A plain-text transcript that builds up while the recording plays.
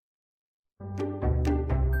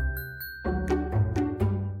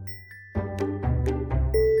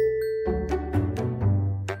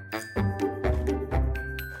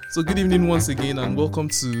So good evening once again and welcome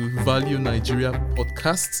to Value Nigeria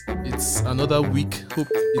podcast. It's another week. Hope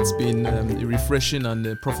it's been a refreshing and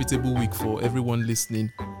a profitable week for everyone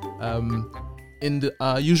listening. In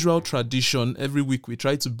our usual tradition, every week we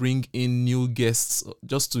try to bring in new guests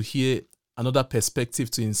just to hear another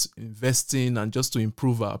perspective to investing and just to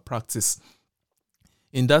improve our practice.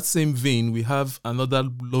 In that same vein, we have another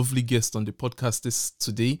lovely guest on the podcast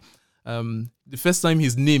today. The first time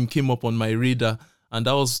his name came up on my radar, and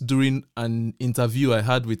that was during an interview I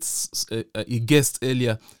had with a guest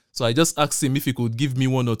earlier. So I just asked him if he could give me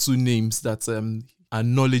one or two names that are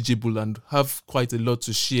knowledgeable and have quite a lot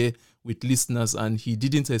to share with listeners. And he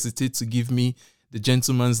didn't hesitate to give me the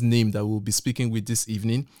gentleman's name that we'll be speaking with this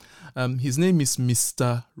evening. His name is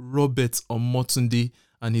Mr. Robert Omotunde,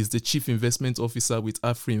 and he's the Chief Investment Officer with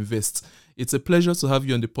AfriInvest. It's a pleasure to have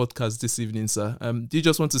you on the podcast this evening, sir. Do you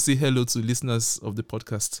just want to say hello to listeners of the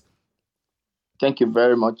podcast? Thank you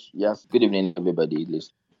very much. Yes, good evening, everybody.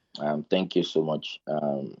 Thank you so much,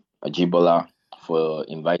 Ajibola, for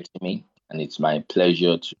inviting me. And it's my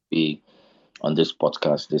pleasure to be on this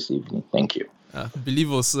podcast this evening. Thank you.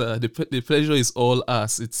 Believe us, the pleasure is all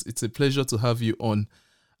ours. It's a pleasure to have you on.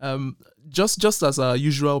 Just as our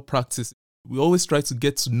usual practice, we always try to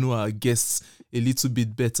get to know our guests a little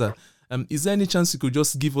bit better. Is there any chance you could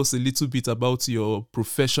just give us a little bit about your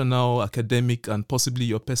professional, academic, and possibly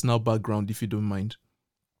your personal background, if you don't mind?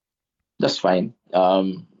 That's fine.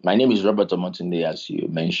 My name is Robert Omotunde, as you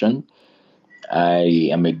mentioned. I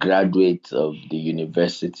am a graduate of the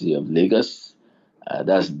University of Lagos.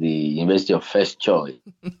 That's the University of First Choice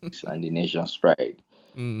and the nation's pride.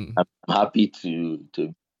 I'm happy to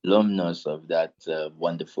be alumnus of that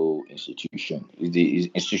wonderful institution. It's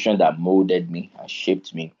the institution that molded me and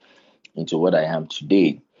shaped me into what I am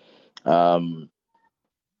today.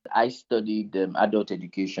 I studied adult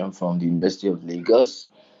education from the University of Lagos,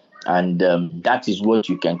 and that is what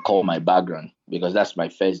you can call my background because that's my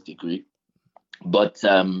first degree. But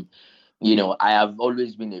I have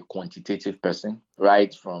always been a quantitative person,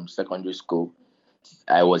 right from secondary school.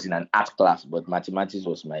 I was in an art class, but mathematics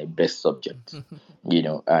was my best subject,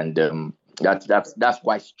 and that's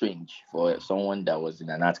quite strange for someone that was in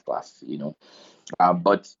an art class,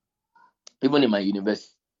 But even in my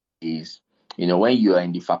universities, when you are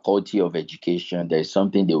in the faculty of education, there's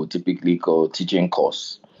something they would typically call teaching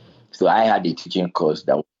course. So I had a teaching course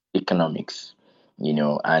that was economics,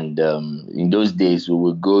 and in those days we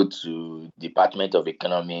would go to Department of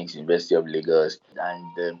Economics, University of Lagos,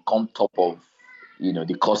 and come top of,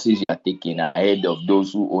 the courses you are taking ahead of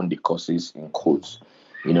those who own the courses in quotes,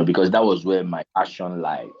 because that was where my passion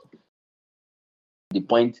lied. The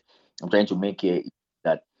point I'm trying to make here is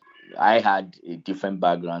that I had a different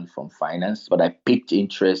background from finance, but I picked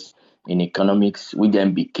interest in economics, which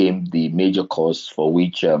then became the major course for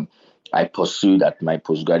which I pursued at my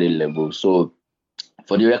postgraduate level. So,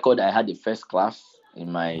 for the record, I had the first class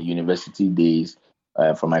in my university days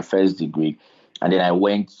for my first degree, and then I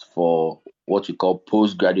went for what we call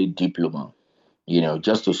postgraduate diploma,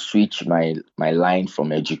 just to switch my line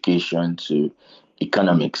from education to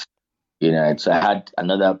economics. So I had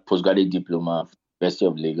another postgraduate diploma, University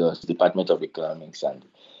of Lagos, Department of Economics, and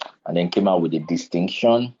then came out with a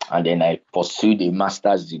distinction. And then I pursued a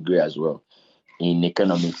master's degree as well in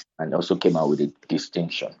economics and also came out with a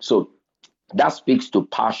distinction. So that speaks to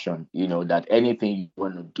passion, that anything you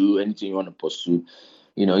want to do, anything you want to pursue,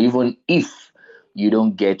 even if you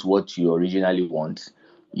don't get what you originally want,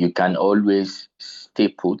 you can always stay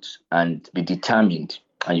put and be determined,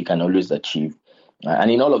 and you can always achieve.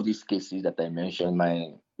 And in all of these cases that I mentioned,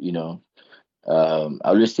 I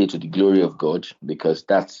always say to the glory of God, because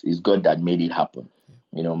it's God that made it happen.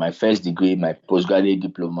 My first degree, my postgraduate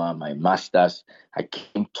diploma, my master's, I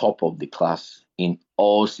came top of the class in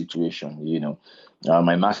all situations.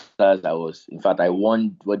 My master's, I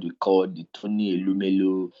won what we call the Tony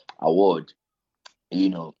Elumelu Award.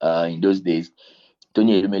 In those days,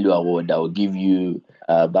 Tony Elumelu Award that will give you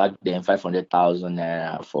back then 500,000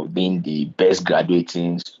 naira for being the best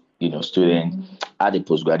graduating student at the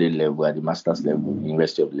postgraduate level, at the master's level,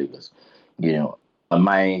 University of Lagos.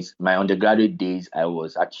 My undergraduate days, I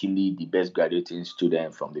was actually the best graduating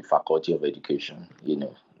student from the Faculty of Education,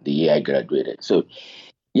 the year I graduated. So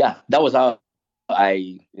yeah,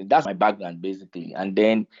 that's my background basically. And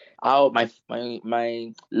then how my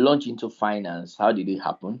launch into finance, how did it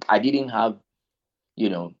happen? I didn't have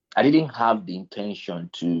the intention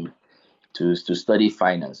to study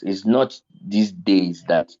finance. It's not these days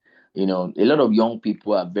that, a lot of young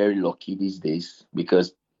people are very lucky these days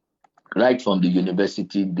because right from the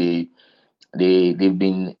university, they've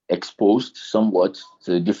been exposed somewhat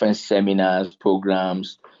to different seminars,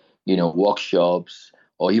 programs, workshops,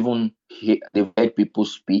 or even they've heard people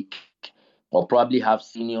speak, or probably have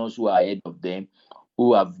seniors who are ahead of them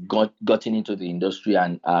who have gotten into the industry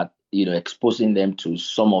and are exposing them to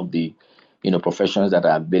some of the professions that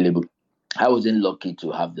are available. I wasn't lucky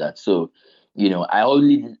to have that. So I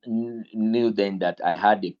only knew then that I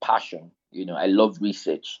had a passion. I love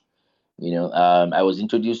research. I was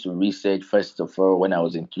introduced to research first of all when I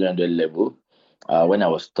was in 300 level. When I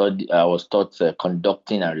was taught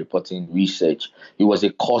conducting and reporting research. It was a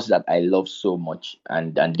course that I loved so much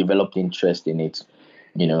and developed interest in it.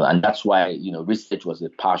 And that's why research was a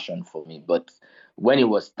passion for me. But when it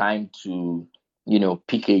was time to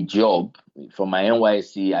pick a job for my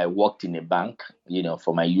NYC, I worked in a bank,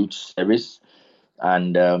 for my youth service,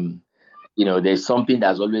 and there's something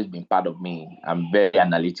that's always been part of me. I'm very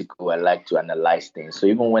analytical. I like to analyze things. So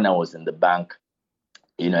even when I was in the bank,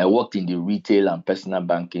 I worked in the retail and personal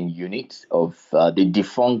banking unit of the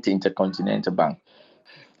defunct Intercontinental Bank,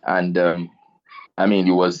 and I mean,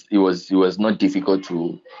 it was not difficult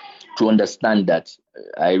to understand that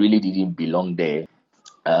I really didn't belong there.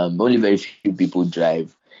 Only very few people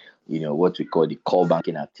drive, what we call the core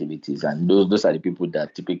banking activities, and those are the people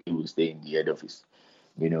that typically will stay in the head office.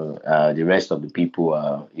 The rest of the people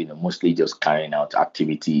are, mostly just carrying out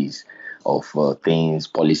activities of things,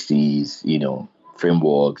 policies,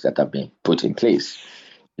 frameworks that have been put in place.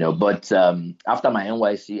 But after my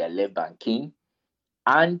NYC, I left banking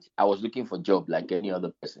and I was looking for job like any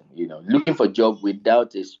other person, looking for job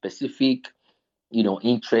without a specific,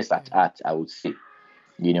 interest at heart, I would say,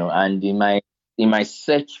 and in my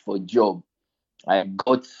search for job, I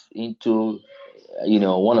got into,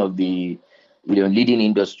 one of the, leading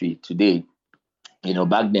industry today,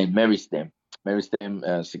 back then,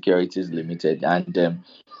 Meristem Securities Limited. And,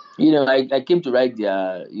 I came to write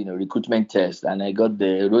their, recruitment test, and wrote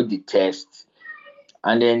the test.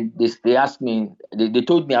 And then they asked me, they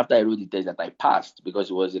told me after I wrote the test that I passed because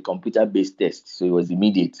it was a computer based test. So it was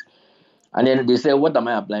immediate. And then they said, what am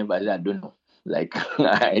I applying for? I said, I don't know. Like,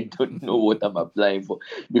 I don't know what I'm applying for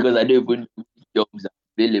because I don't even know which jobs are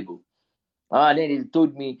available. And then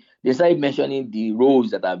they started mentioning the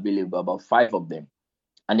roles that are available, about 5 of them.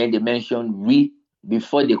 And then they mentioned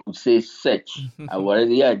before they could say search. I was,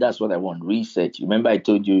 yeah, that's what I want, research. Remember, I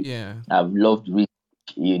told you Yeah. I've loved research,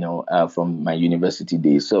 from my university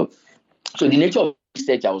days. So the nature of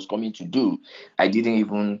research I was coming to do, I didn't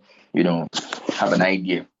even, have an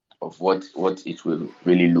idea of what it will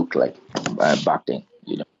really look like back then.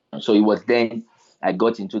 So it was then I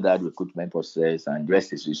got into that recruitment process, and the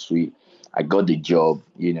rest is history. I got the job.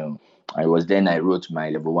 I wrote my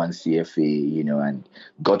level 1 CFA, and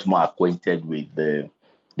got more acquainted with the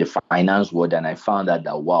finance world, and I found out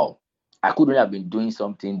that wow, I couldn't have been doing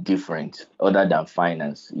something different other than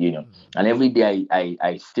finance, And every day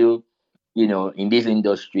I still, in this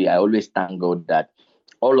industry, I always thank God that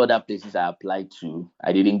all other places I applied to,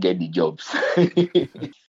 I didn't get the jobs.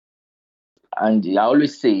 And I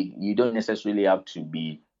always say you don't necessarily have to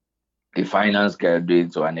be a finance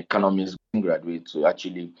graduate or an economics graduate to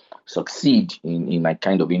actually succeed in my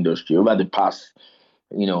kind of industry. Over the past,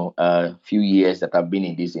 few years that I've been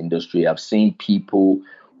in this industry, I've seen people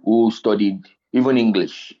who studied even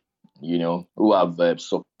English, who have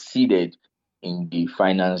succeeded in the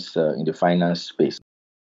finance space.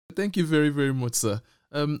 Thank you very, very much, sir.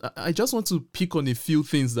 I just want to pick on a few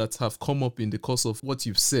things that have come up in the course of what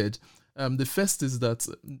you've said. The first is that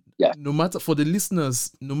no matter, for the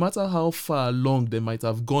listeners, no matter how far along they might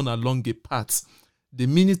have gone along a path, the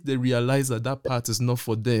minute they realize that path is not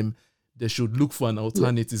for them, they should look for an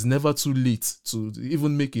alternate. It's never too late to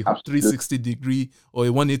even make a 360 degree or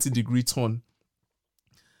a 180 degree turn.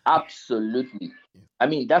 Absolutely. I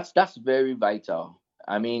mean, that's very vital.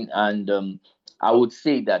 I mean, and I would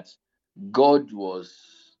say that God was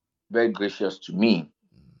very gracious to me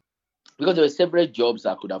because there were several jobs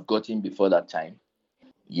I could have gotten before that time.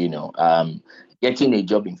 Getting a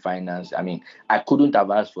job in finance. I mean, I couldn't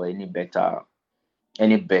have asked for any better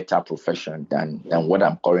profession than what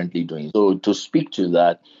I'm currently doing. So to speak to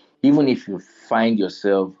that, even if you find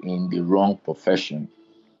yourself in the wrong profession,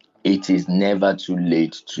 it is never too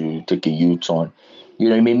late to take a U-turn.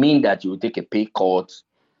 It may mean that you will take a pay cut.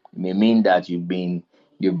 It may mean that you've been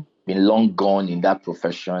long gone in that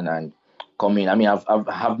profession and coming. I mean,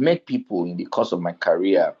 I've met people in the course of my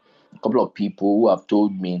career, a couple of people who have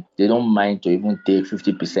told me they don't mind to even take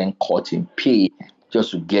 50% cut in pay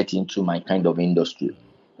just to get into my kind of industry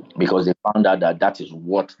because they found out that is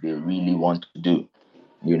what they really want to do.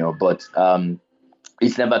 But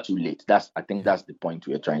it's never too late. I think that's the point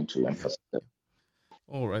we're trying to emphasize.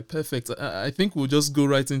 All right, perfect. I think we'll just go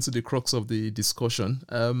right into the crux of the discussion.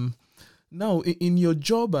 Now, in your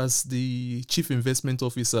job as the chief investment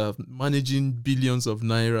officer, managing billions of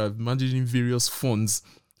naira, managing various funds,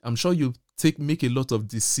 I'm sure you make a lot of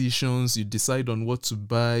decisions. You decide on what to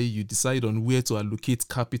buy. You decide on where to allocate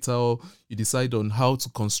capital. You decide on how to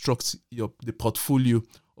construct the portfolio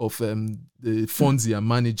of the funds you are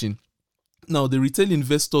managing. Now, the retail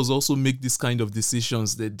investors also make this kind of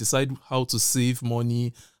decisions. They decide how to save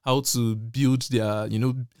money, how to build their,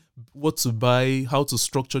 what to buy, how to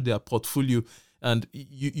structure their portfolio. And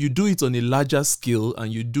you do it on a larger scale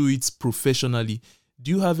and you do it professionally. Do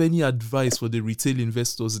you have any advice for the retail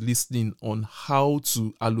investors listening on how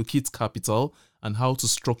to allocate capital and how to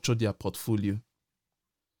structure their portfolio?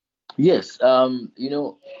 Yes, capital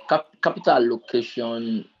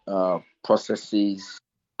allocation processes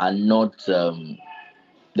are not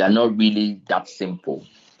they are not really that simple.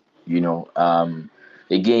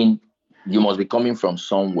 Again, you must be coming from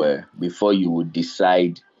somewhere before you would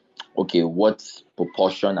decide, okay, what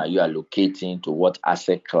proportion are you allocating to what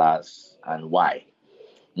asset class and why.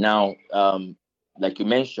 Now, like you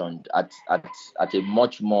mentioned, at a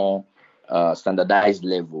much more standardized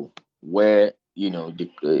level, where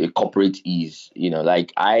a corporate is,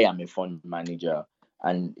 like I am a fund manager,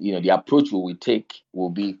 and the approach we will take will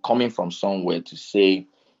be coming from somewhere to say,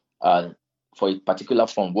 for a particular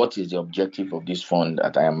fund, what is the objective of this fund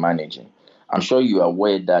that I am managing? I'm sure you are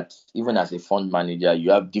aware that even as a fund manager,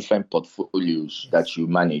 you have different portfolios that you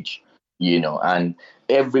manage, and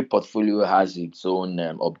every portfolio has its own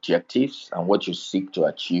objectives and what you seek to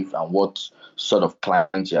achieve and what sort of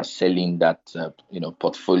clients you are selling that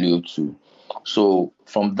portfolio to. So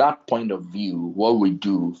from that point of view, what we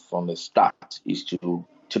do from the start is to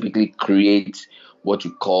typically create what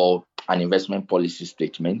you call an investment policy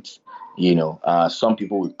statement. Some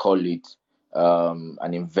people will call it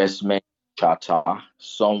an investment charter.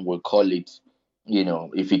 Some will call it,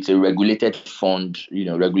 if it's a regulated fund,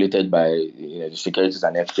 regulated by the Securities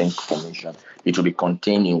and Exchange Commission, it will be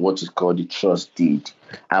contained in what is called the trust deed.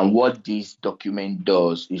 And what this document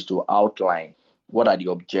does is to outline what are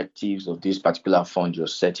the objectives of this particular fund you're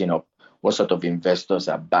setting up, what sort of investors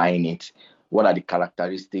are buying it, what are the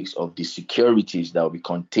characteristics of the securities that will be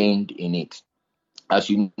contained in it. As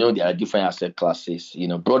you know, there are different asset classes.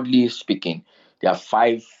 Broadly speaking, there are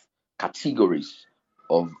 5 categories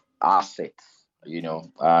of assets,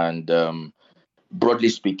 and broadly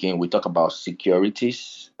speaking, we talk about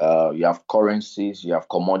securities, you have currencies, you have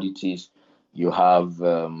commodities, you have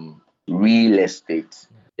real estate,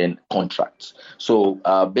 and contracts. So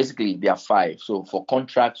basically, there are 5. So for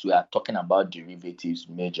contracts, we are talking about derivatives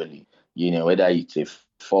majorly, whether it's a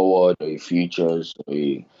forward or a futures or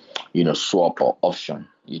a swap or option.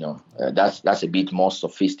 That's a bit more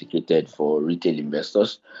sophisticated for retail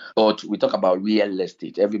investors. But we talk about real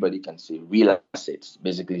estate. Everybody can say real assets,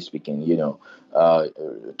 basically speaking.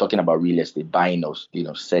 Talking about real estate, buying or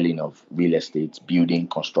selling of real estate, building,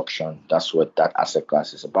 construction. That's what that asset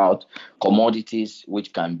class is about. Commodities,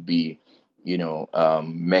 which can be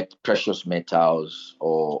precious metals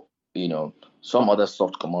or some other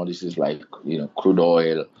soft commodities like crude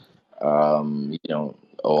oil,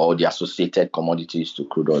 or the associated commodities to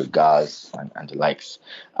crude oil, gas, and the likes.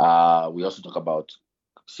 We also talk about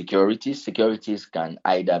securities. Securities can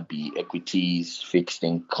either be equities, fixed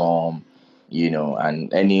income,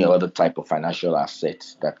 and any other type of financial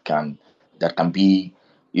assets that can be,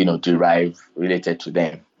 derived related to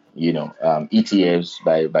them. ETFs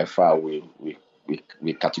by far we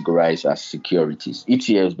categorize as securities.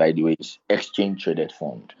 ETFs, by the way, is exchange traded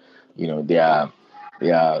fund. They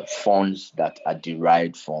are funds that are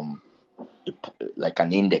derived from like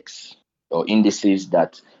an index or indices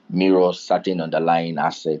that mirror certain underlying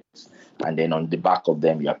assets, and then on the back of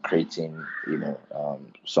them, you are creating,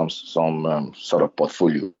 some sort of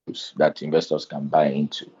portfolios that investors can buy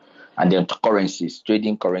into. And then currencies,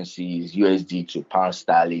 trading currencies, USD to pound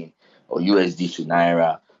sterling or USD to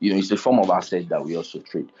naira. It's a form of asset that we also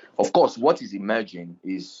trade. Of course, what is emerging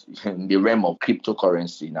is in the realm of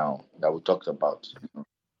cryptocurrency now that we talked about.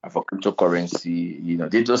 And for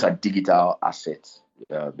cryptocurrency, those are digital assets,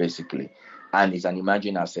 basically. And it's an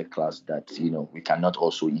emerging asset class that, we cannot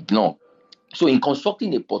also ignore. So in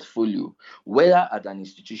constructing a portfolio, whether at an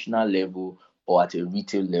institutional level or at a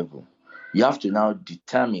retail level, you have to now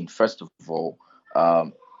determine, first of all,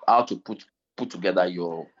 how to put together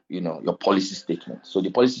your policy statement. So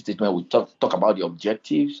the policy statement will talk about the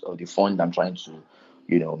objectives of the fund I'm trying to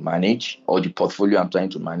manage, or the portfolio I'm trying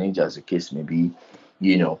to manage, as the case may be.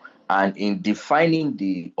 And in defining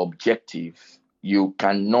the objective, you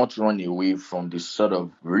cannot run away from the sort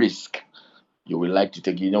of risk you will like to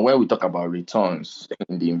take. When we talk about returns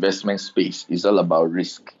in the investment space, it's all about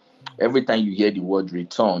risk. Every time you hear the word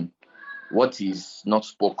return, what is not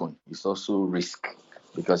spoken is also risk,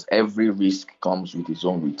 because every risk comes with its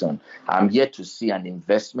own return. I'm yet to see an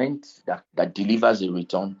investment that delivers a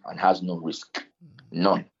return and has no risk.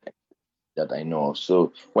 None that I know of.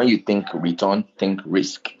 So when you think return, think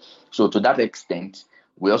risk. So to that extent,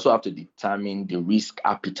 we also have to determine the risk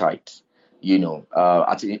appetite.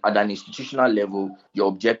 At an institutional level, your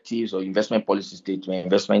objectives or investment policy statement,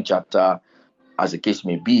 investment chapter, as the case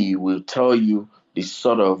may be, will tell you the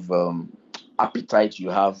sort of appetite you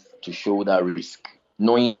have to shoulder risk,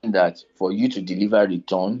 knowing that for you to deliver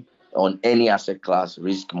return on any asset class,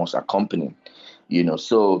 risk must accompany.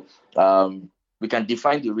 So we can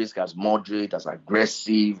define the risk as moderate, as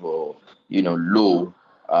aggressive, or low,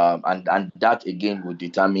 and that again will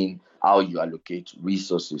determine how you allocate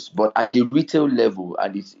resources. But at the retail level,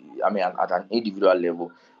 at an individual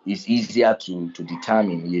level, it's easier to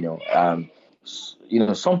determine.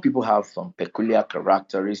 Some people have some peculiar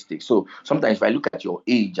characteristics. So sometimes if I look at your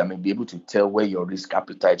age, I may be able to tell where your risk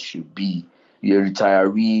appetite should be. You're a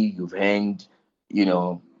retiree, you've earned,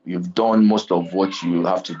 you've done most of what you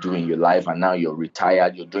have to do in your life, and now you're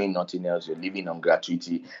retired, you're doing nothing else, you're living on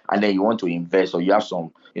gratuity, and then you want to invest, or you have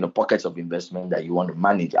some, pockets of investment that you want to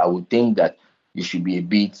manage. I would think that you should be a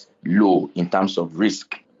bit low in terms of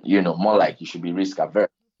risk, more like you should be risk averse.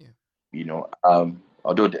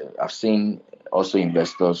 Although I've seen also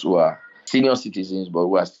investors who are senior citizens but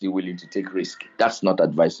who are still willing to take risk. That's not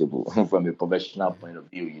advisable from a professional point of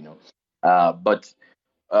view. But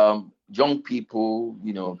young people,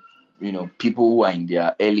 people who are in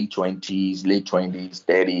their early 20s, late 20s,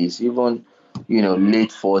 30s, even,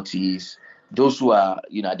 late 40s, those who are,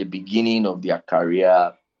 at the beginning of their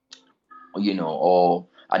career, or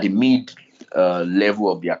at the mid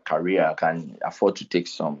level of their career, can afford to take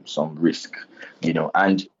some risk,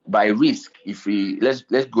 and by risk, if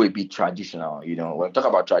let's go a bit traditional, when we talk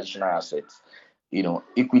about traditional assets,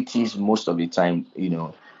 equities most of the time,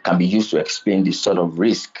 can be used to explain the sort of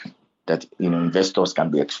risk that, investors can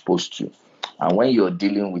be exposed to. And when you're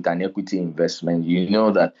dealing with an equity investment,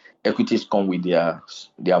 that equities come with their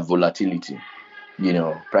volatility.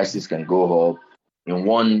 Prices can go up in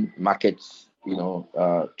one market,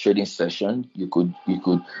 trading session. You could,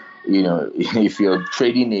 if you're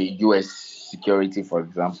trading a US security, for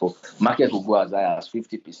example, market will go as high as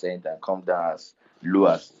 50% and come down as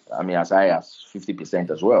high as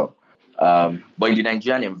 50% as well. But in the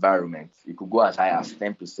Nigerian environment, it could go as high as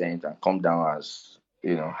 10% and come down as,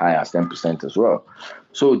 high as 10% as well.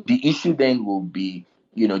 So the issue then will be,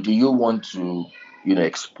 do you want to,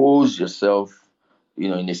 expose yourself,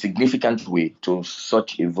 in a significant way to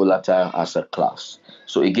such a volatile asset class?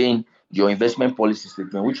 So again, your investment policy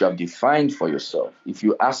statement, which you have defined for yourself, if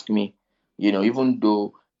you ask me, even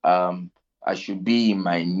though I should be in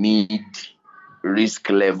my mid risk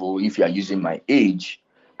level, if you are using my age,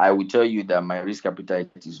 I will tell you that my risk appetite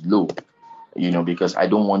is low, because I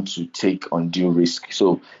don't want to take undue risk.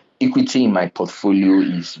 So equity in my portfolio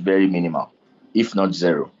is very minimal, if not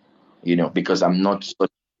zero, because I'm not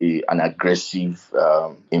an aggressive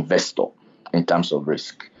investor in terms of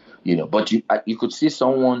risk, But you could see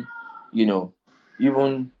someone,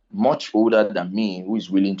 even much older than me, who is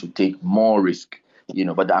willing to take more risk,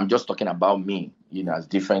 But I'm just talking about me, as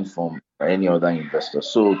different from any other investor.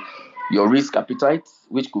 So your risk appetite,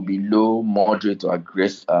 which could be low, moderate, or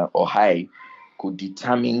aggressive or high, could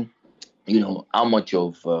determine, how much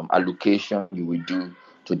of allocation you will do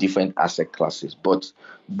to different asset classes. But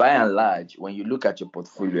by and large, when you look at your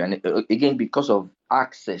portfolio, and again, because of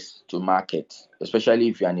access to markets, especially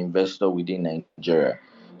if you're an investor within Nigeria,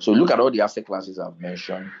 so look at all the asset classes I've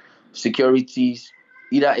mentioned. Securities,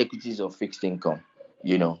 either equities or fixed income,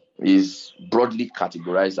 is broadly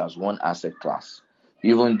categorized as one asset class,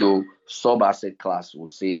 even though sub-asset class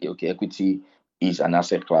would say, okay, equity is an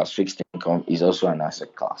asset class, fixed income is also an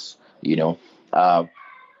asset class.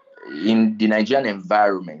 In the Nigerian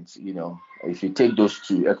environment, if you take those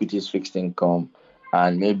two, equities, fixed income,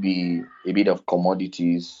 and maybe a bit of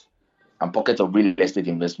commodities and pockets of real estate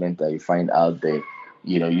investment that you find out there,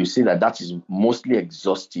 you see that is mostly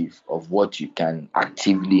exhaustive of what you can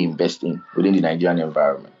actively invest in within the Nigerian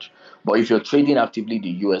environment. But if you're trading actively the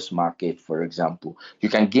US market, for example, you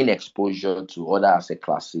can gain exposure to other asset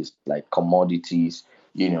classes like commodities.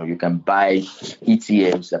 You can buy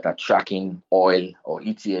ETFs that are tracking oil, or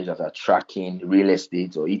ETFs that are tracking real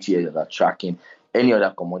estate, or ETFs that are tracking any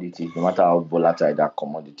other commodity, no matter how volatile that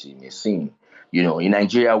commodity may seem. In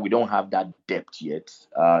Nigeria, we don't have that depth yet.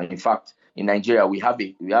 In fact, in Nigeria, we have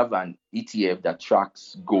an ETF that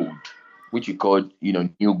tracks gold. which we call,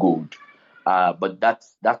 new gold. But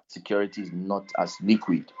that security is not as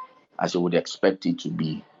liquid as you would expect it to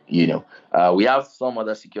be. We have some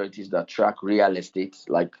other securities that track real estate,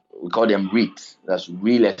 like we call them REITs. That's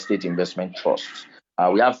real estate investment trusts.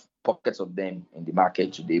 We have pockets of them in the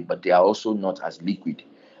market today, but they are also not as liquid.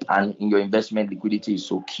 And in your investment, liquidity is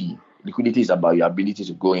so key. Liquidity is about your ability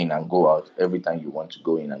to go in and go out every time you want to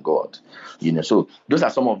go in and go out. So those are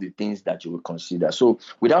some of the things that you will consider. So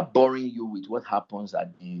without boring you with what happens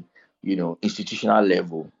at the institutional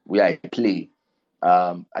level where I play,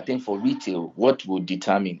 I think for retail, what will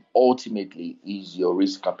determine ultimately is your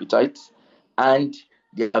risk appetite and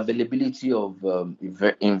the availability of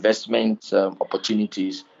investment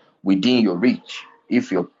opportunities within your reach.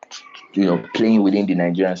 If you're, playing within the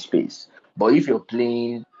Nigerian space, but if you're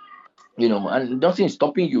playing, and nothing is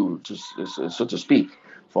stopping you, so to speak,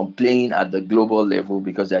 from playing at the global level,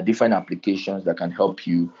 because there are different applications that can help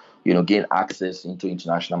you, gain access into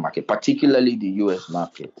international market, particularly the US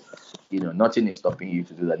market. Nothing is stopping you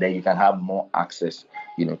to do that. Then you can have more access,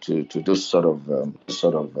 to those sort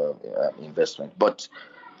of investment. But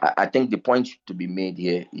I think the point to be made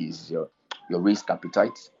here is your risk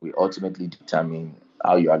appetite will ultimately determine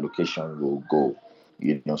how your allocation will go.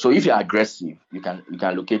 So if you're aggressive, you can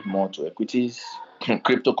allocate more to equities,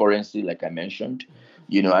 cryptocurrency, like I mentioned.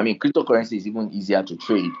 Cryptocurrency is even easier to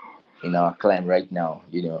trade in our climate right now.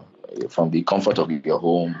 From the comfort of your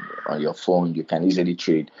home on your phone, you can easily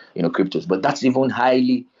trade, cryptos. But that's even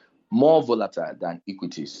highly more volatile than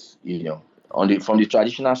equities. From the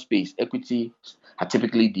traditional space, equity are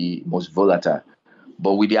typically the most volatile.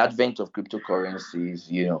 But with the advent of cryptocurrencies,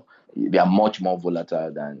 they are much more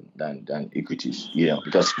volatile than equities,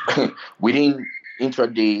 because within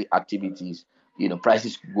intraday activities,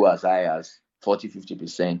 prices go as high as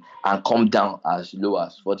 40-50% and come down as low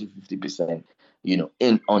as 40-50%,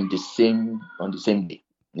 on the same day,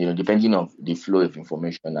 depending on the flow of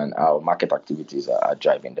information and how market activities are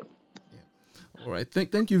driving them. Yeah. All right.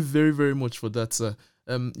 Thank you very, very much for that, sir.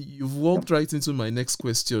 You've walked right into my next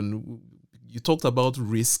question. You talked about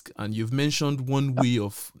risk, and you've mentioned one way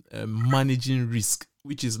of managing risk,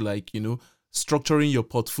 which is like, structuring your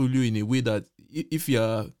portfolio in a way that if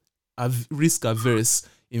you're risk averse,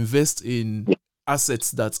 invest in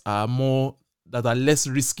assets that are less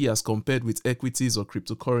risky as compared with equities or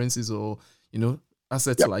cryptocurrencies or,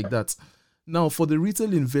 assets like that. Now, for the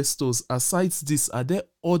retail investors, aside this, are there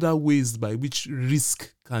other ways by which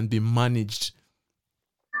risk can be managed?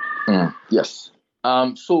 Yes.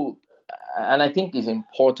 So, and I think it's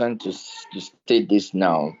important to state this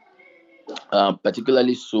now,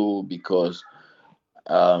 particularly so because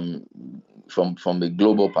from the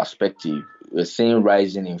global perspective, we're seeing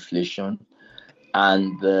rising inflation,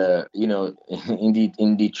 and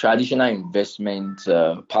in the traditional investment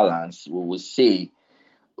parlance, we will say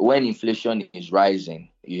when inflation is rising,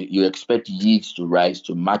 you expect yields to rise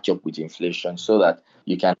to match up with inflation, so that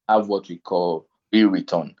you can have what we call real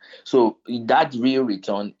return. So that real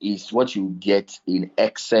return is what you get in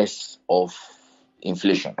excess of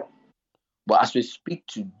inflation. But as we speak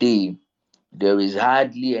today, there is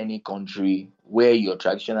hardly any country where your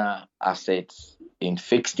traditional assets in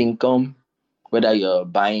fixed income, whether you're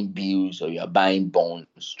buying bills or you're buying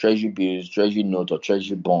bonds, treasury bills, treasury note, or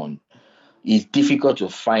treasury bond, it's difficult to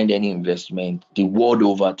find any investment the world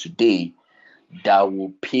over today that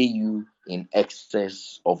will pay you in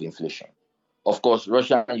excess of inflation. Of course,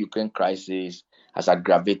 Russia and Ukraine crisis has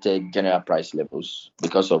aggravated general price levels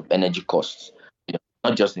because of energy costs,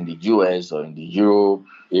 not just in the US or in the Euro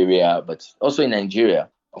area, but also in Nigeria.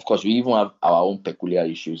 Of course, we even have our own peculiar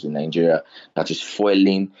issues in Nigeria that is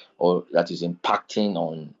fueling or that is impacting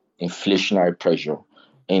on inflationary pressure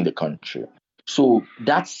in the country. So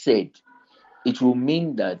that said, it will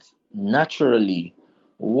mean that naturally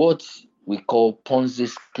what we call Ponzi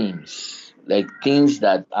schemes, like things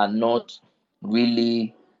that are not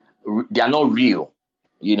really, they are not real,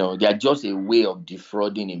 they are just a way of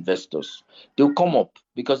defrauding investors. They'll come up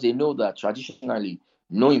because they know that traditionally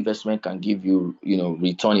no investment can give you,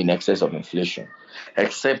 return in excess of inflation,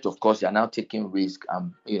 except of course you're now taking risk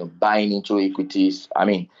and, buying into equities. I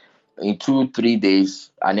mean, in 2-3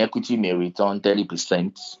 days, an equity may return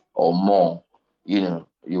 30% or more. You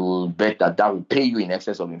will bet that will pay you in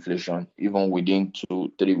excess of inflation, even within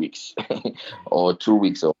 2-3 weeks or 2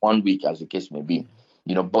 weeks or 1 week, as the case may be.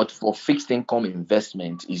 But for fixed income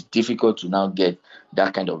investment, it's difficult to now get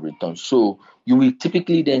that kind of return. So you will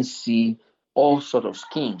typically then see all sort of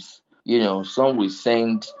schemes. Some will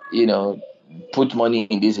send, put money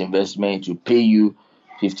in this investment to pay you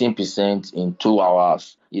 15% in 2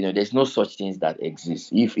 hours. There's no such things that exist.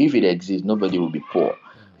 If it exists, nobody will be poor.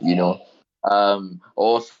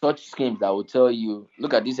 or such schemes that will tell you,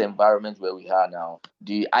 look at this environment where we are now.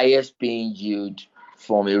 The highest paying yield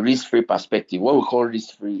from a risk-free perspective, what we call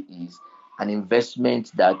risk-free is an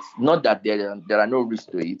investment that, not that there are no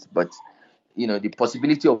risks to it, but the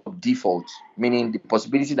possibility of default, meaning the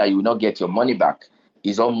possibility that you will not get your money back,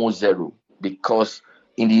 is almost zero, because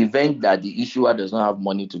in the event that the issuer does not have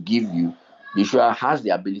money to give you, the issuer has the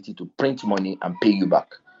ability to print money and pay you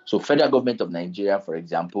back. So federal government of Nigeria, for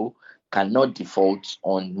example, cannot default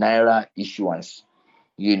on naira issuance,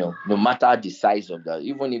 no matter the size of that.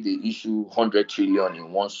 Even if they issue 100 trillion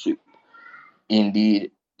in one sweep, in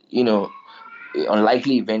the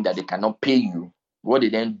unlikely event that they cannot pay you, what they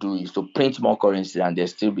then do is to print more currency and they'll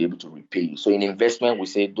still be able to repay you. So in investment, we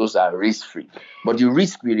say those are risk-free. But the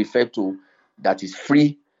risk we refer to that is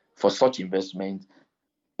free for such investment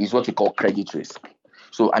is what we call credit risk.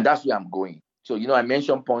 So, and that's where I'm going. So, I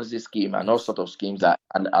mentioned Ponzi scheme and all sorts of schemes that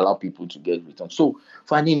allow people to get returns. So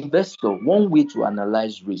for an investor, one way to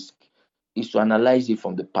analyze risk is to analyze it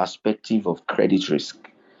from the perspective of credit risk.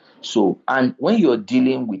 So, and when you're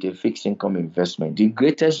dealing with a fixed income investment, the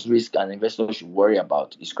greatest risk an investor should worry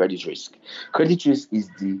about is credit risk. Credit risk is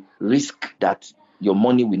the risk that your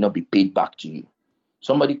money will not be paid back to you.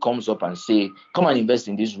 Somebody comes up and say, come and invest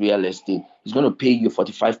in this real estate. It's going to pay you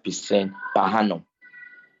 45% per annum.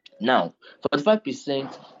 Now,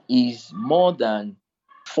 45% is more than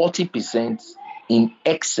 40% in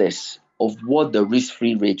excess of what the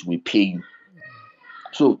risk-free rate will pay you.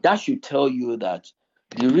 So that should tell you that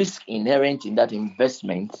the risk inherent in that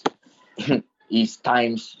investment is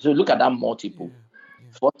times. So look at that multiple.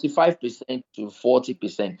 45% to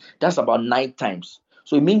 40%. That's about 9 times.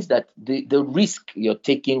 So it means that the risk you're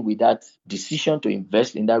taking with that decision to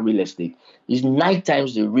invest in that real estate is 9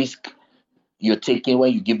 times the risk you're taking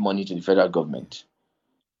when you give money to the federal government.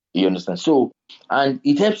 You understand? So, and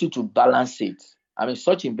it helps you to balance it. I mean,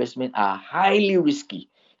 such investments are highly risky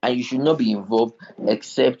and you should not be involved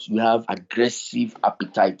except you have aggressive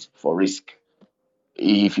appetite for risk,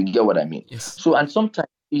 if you get what I mean. Yes. So, and sometimes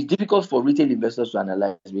it's difficult for retail investors to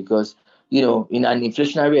analyze because, in an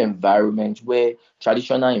inflationary environment where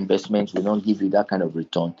traditional investments will not give you that kind of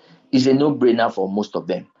return, it's a no-brainer for most of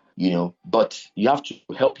them, but you have to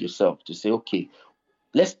help yourself to say, okay,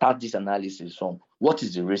 let's start this analysis from what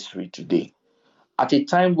is the risk-free today. At a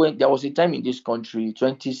time when there was a time in this country,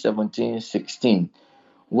 2017-16,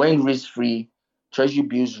 when risk-free treasury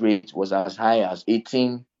bills rate was as high as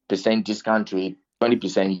 18% discount rate,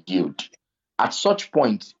 20% yield. At such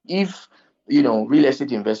point, if real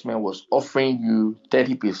estate investment was offering you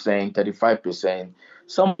 30%, 35%,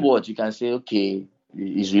 somewhat you can say, okay,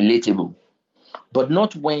 it's relatable. But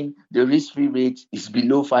not when the risk-free rate is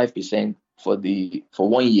below 5% for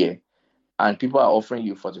 1 year and people are offering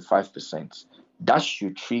you 45%. That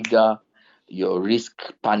should trigger your risk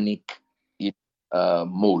panic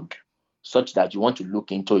mode, such that you want to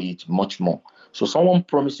look into it much more. So someone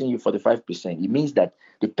promising you 45%, it means that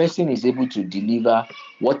the person is able to deliver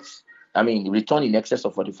return in excess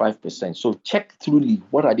of 45%. So check thoroughly,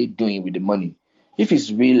 what are they doing with the money? If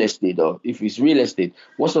it's real estate,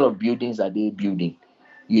 what sort of buildings are they building?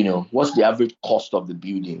 What's the average cost of the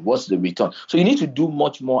building? What's the return? So you need to do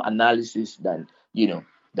much more analysis than you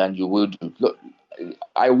will do. Look,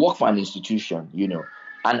 I work for an institution,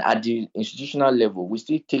 and at the institutional level, we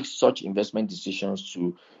still take such investment decisions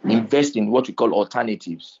to invest in what we call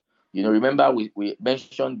alternatives. Remember we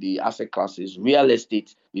mentioned the asset classes. Real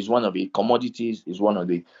estate is one of the commodities, is one of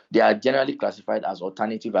they are generally classified as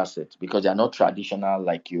alternative assets because they are not traditional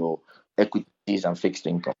like your equities and fixed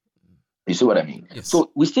income. You see what I mean? Yes.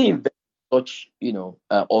 So we still invest in such,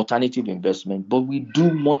 alternative investment, but we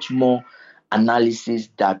do much more analysis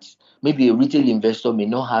that maybe a retail investor may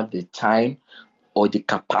not have the time or the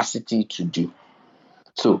capacity to do.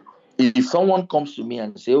 So if someone comes to me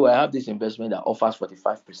and say, oh, I have this investment that offers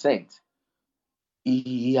 45%,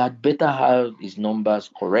 he had better have his numbers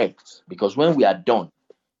correct, because when we are done,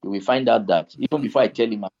 we will find out that even before I tell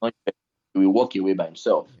him I'm not, he will walk away by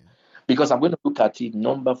himself. Because I'm going to look at it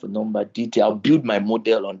number for number, detail, build my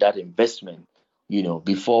model on that investment,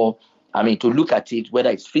 before, to look at it, whether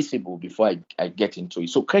it's feasible before I get into it.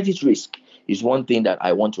 So credit risk is one thing that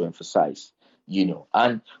I want to emphasize,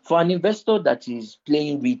 and for an investor that is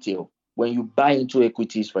playing retail, when you buy into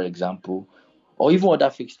equities, for example, or even other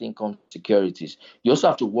fixed income securities, you also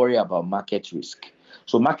have to worry about market risk.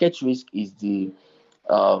 So market risk is the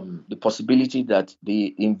possibility that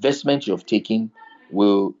the investment you've taken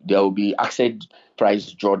there will be asset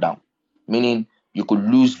price drawdown, meaning you could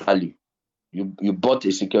lose value. You bought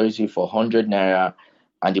a security for 100 naira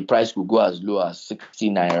and the price could go as low as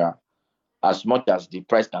 60 naira, as much as the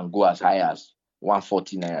price can go as high as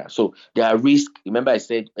 140 naira. So there are risks. Remember, I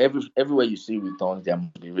said everywhere you see returns, there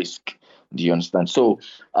must be risk. Do you understand? So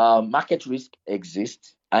market risk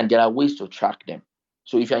exists, and there are ways to track them.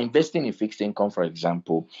 So if you're investing in fixed income, for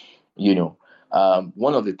example,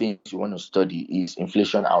 one of the things you want to study is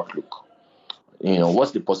inflation outlook.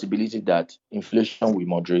 What's the possibility that inflation will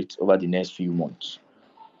moderate over the next few months,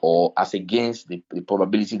 or as against the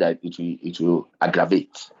probability that it will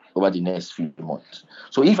aggravate over the next few months.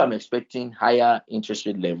 So if I'm expecting higher interest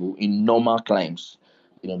rate level in normal climes,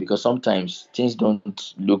 because sometimes things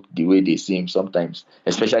don't look the way they seem sometimes,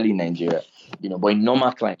 especially in Nigeria, but in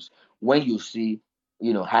normal climes, when you see,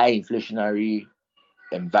 high inflationary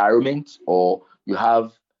environment, or you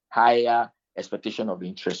have higher expectation of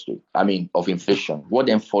interest rate, of inflation, what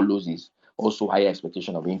then follows is also higher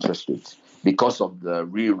expectation of interest rates because of the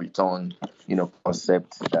real return,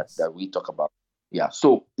 concept that we talk about. Yeah.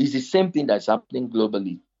 So it's the same thing that's happening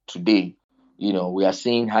globally today. We are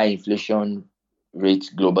seeing high inflation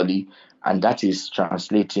rates globally, and that is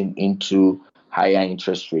translating into higher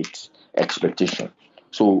interest rates expectation.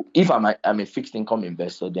 So if I'm a fixed income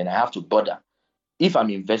investor, then I have to bother. If I'm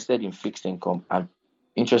invested in fixed income and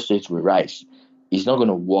interest rates will rise, it's not going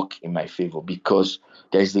to work in my favor, because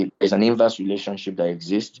there's an inverse relationship that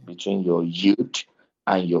exists between your yield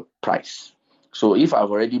and your price. So if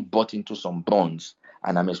I've already bought into some bonds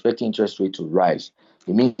and I'm expecting interest rate to rise,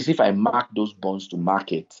 it means if I mark those bonds to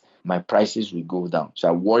market, my prices will go down. So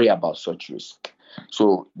I worry about such risk.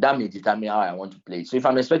 So that may determine how I want to play. So if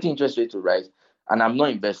I'm expecting interest rate to rise and I'm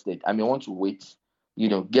not invested, I may want to wait,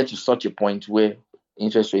 get to such a point where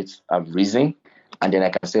interest rates have risen, and then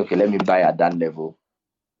I can say, okay, let me buy at that level,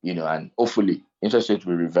 and hopefully interest rates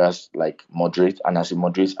will reverse, like moderate, and as it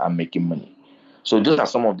moderates, I'm making money. So those are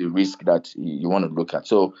some of the risks that you want to look at.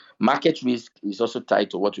 So market risk is also tied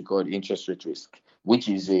to what we call interest rate risk, which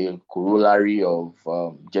is a corollary of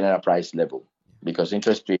general price level, because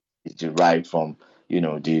interest rate is derived from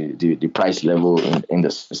the price level in the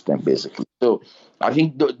system, basically. So I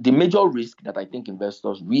think the major risk that I think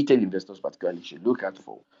retail investors particularly, should look out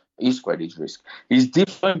for is credit risk. It's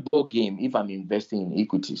different ball game if I'm investing in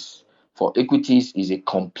equities. For equities is a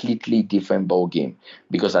completely different ball game,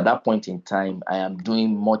 because at that point in time I am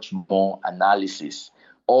doing much more analysis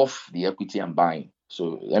of the equity I'm buying.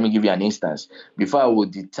 So let me give you an instance. Before I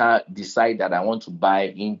would decide that I want to buy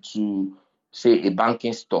into, say, a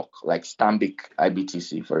banking stock like Stanbic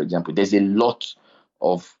IBTC, for example, there's a lot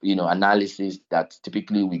of analysis that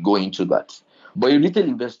typically we go into that. But a retail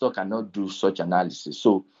investor cannot do such analysis.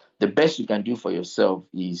 So the best you can do for yourself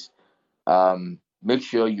is make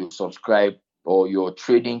sure you subscribe, or you're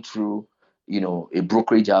trading through a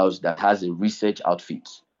brokerage house that has a research outfit,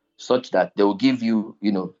 such that they will give you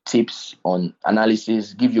tips on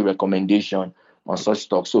analysis, give you recommendation on such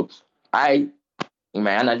stocks. So in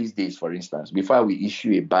my analyst days, for instance, before we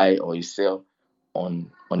issue a buy or a sell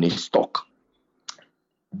on a stock,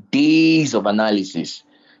 days of analysis,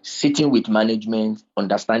 sitting with management,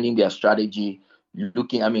 understanding their strategy,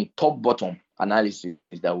 looking, top bottom analysis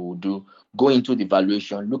that we'll do, go into the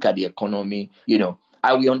valuation, look at the economy.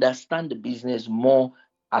 I will understand the business more,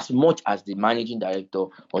 as much as the managing director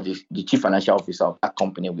or the chief financial officer of that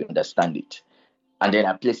company will understand it. And then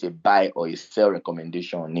I place a buy or a sell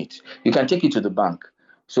recommendation on it. You can take it to the bank.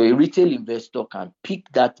 So a retail investor can pick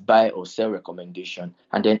that buy or sell recommendation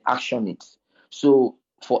and then action it. So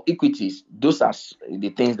for equities, those are the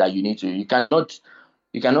things that you need to. You cannot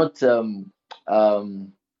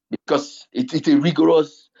because it's a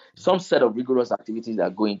rigorous, some set of rigorous activities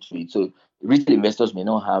that go into it. So retail investors may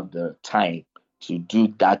not have the time to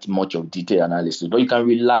do that much of detailed analysis, but you can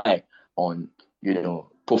rely on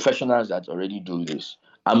professionals that already do this.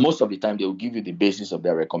 And most of the time they will give you the basis of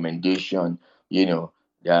their recommendation. If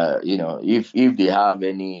they have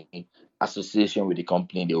any association with the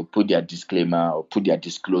company, they will put their disclaimer or put their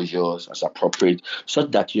disclosures as appropriate, so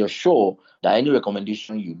that you're sure that any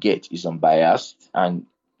recommendation you get is unbiased and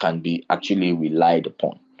can be actually relied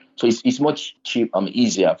upon. So it's much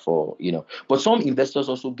easier for. But some investors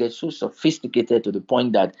also get so sophisticated to the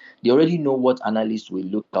point that they already know what analysts will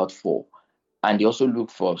look out for, and they also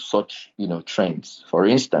look for such trends. For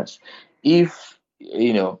instance, if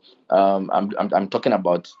I'm talking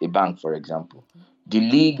about a bank, for example, the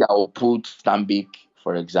league I will put Stanbic,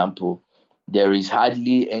 for example, there is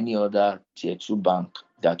hardly any other tier 2 bank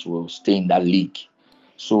that will stay in that league.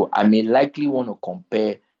 So I may likely want to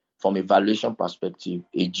compare, from a valuation perspective,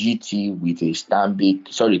 a GT with a Stanbic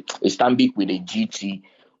with a GT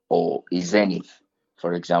or a Zenith,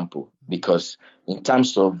 for example, because in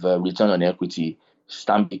terms of return on equity,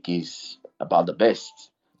 Stanbic is about the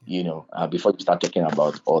best. before you start talking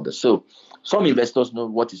about others. So some investors know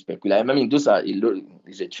what is speculation. I mean, those are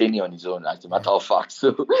is a training on its own, as a matter of fact.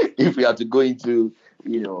 So if we have to go into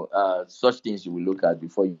such things, you will look at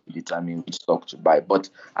before you determine which stock to buy. But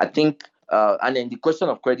I think, and then the question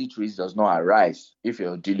of credit risk does not arise if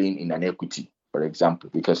you're dealing in an equity, for example,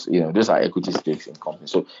 because those are equity stakes in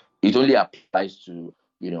companies. So it only applies to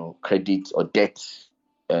credit or debt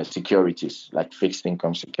securities, like fixed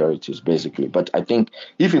income securities, basically. But I think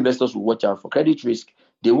if investors will watch out for credit risk,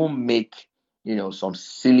 they won't make some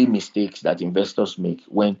silly mistakes that investors make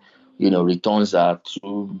when returns are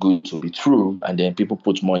too good to be true, and then people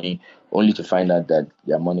put money only to find out that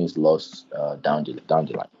their money is lost down the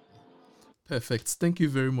line. Perfect. Thank you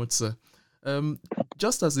very much, sir.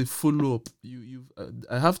 Just as a follow-up,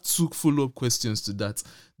 I have two follow-up questions to that.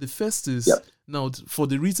 The first is, now for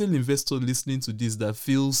the retail investor listening to this that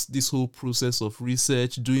feels this whole process of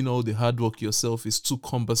research, doing all the hard work yourself is too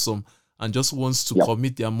cumbersome and just wants to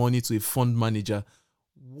commit their money to a fund manager,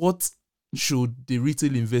 what should the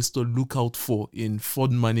retail investor look out for in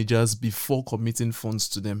fund managers before committing funds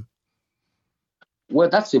to them? Well,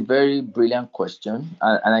 that's a very brilliant question.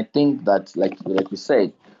 And I think that, like we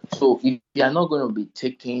said, so if you are not going to be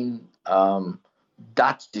taking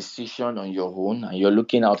that decision on your own and you're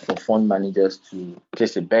looking out for fund managers to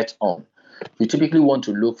place a bet on, you typically want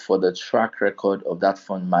to look for the track record of that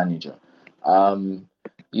fund manager. I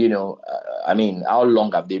mean, how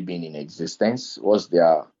long have they been in existence?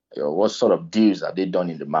 What sort of deals have they done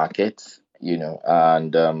in the market?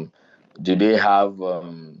 And do they have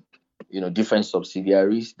different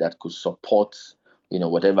subsidiaries that could support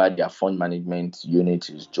whatever their fund management unit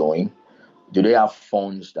is doing? Do they have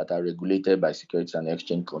funds that are regulated by Securities and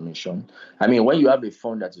Exchange Commission? I mean, when you have a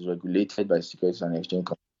fund that is regulated by Securities and Exchange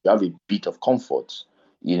Commission, you have a bit of comfort,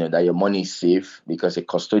 that your money is safe because a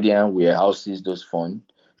custodian warehouses those funds.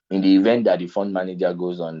 In the event that the fund manager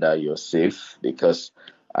goes under, you're safe because,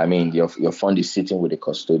 I mean, your fund is sitting with a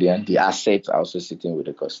custodian. The assets are also sitting with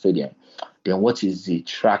a custodian. Then what is the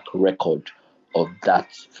track record of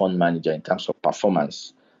that fund manager in terms of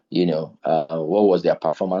performance? What was their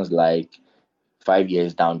performance like 5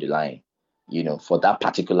 years down the line, for that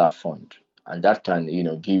particular fund? And that can,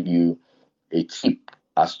 give you a tip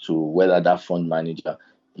as to whether that fund manager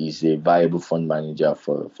is a viable fund manager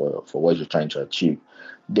for what you're trying to achieve.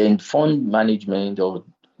 Then fund management or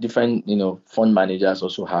different, fund managers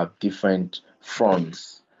also have different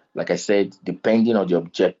funds. Like I said, depending on the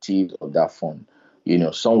objective of that fund,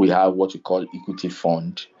 some will have what we call equity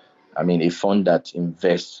fund. I mean, a fund that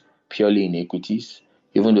invests purely in equities,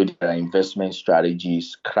 even though there are investment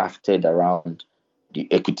strategies crafted around the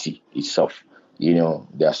equity itself.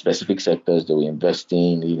 There are specific sectors that we invest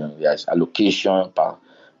in. There's allocation per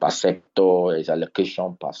sector, there's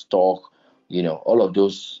allocation per stock. All of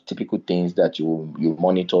those typical things that you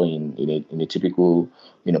monitor in a typical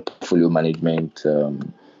portfolio management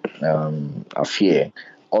affair.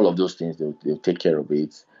 All of those things they'll take care of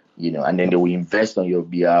it. And then they will invest on your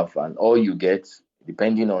behalf, and all you get,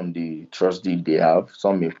 depending on the trust deal they have,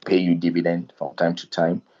 some may pay you dividend from time to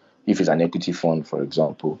time if it's an equity fund, for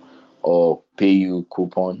example, or pay you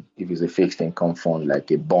coupon if it's a fixed income fund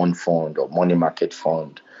like a bond fund or money market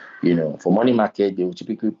fund. For money market, they will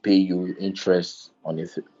typically pay you interest on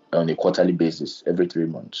a quarterly basis every 3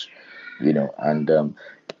 months. And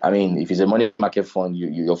I mean, if it's a money market fund,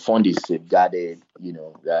 your fund is safeguarded.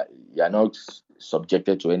 That you are not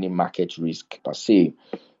subjected to any market risk per se.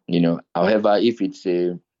 However, if it's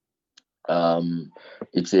a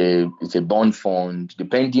bond fund,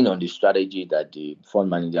 depending on the strategy that the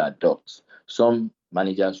fund manager adopts, some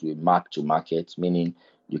managers will mark to market, meaning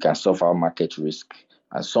you can suffer market risk,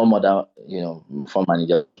 and some other fund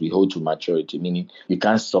managers will hold to maturity, meaning you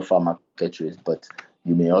can't suffer market risk, but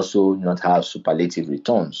you may also not have superlative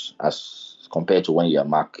returns as compared to when you are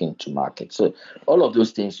marking to market. So all of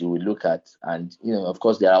those things you will look at, and of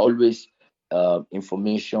course there are always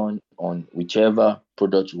information on whichever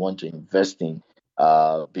product you want to invest in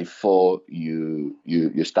before you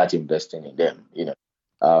start investing in them.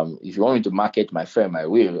 If you want me to market my firm, I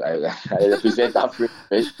will. I represent Africa,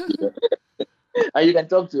 and you can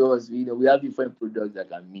talk to us. We have different products that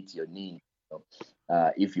can meet your needs.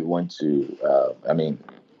 If you want to,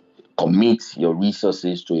 commit your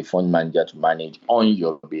resources to a fund manager to manage on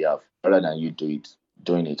your behalf, rather than you doing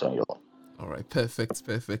it on your own. All right, perfect.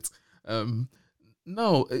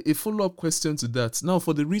 Now, a follow-up question to that. Now,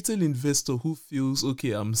 for the retail investor who feels,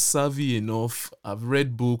 okay, I'm savvy enough, I've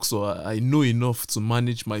read books, or I know enough to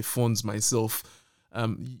manage my funds myself,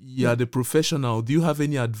 you're the professional. Do you have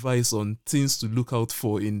any advice on things to look out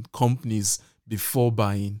for in companies before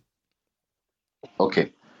buying?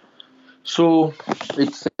 Okay. So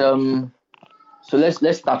it's so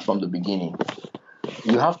let's start from the beginning.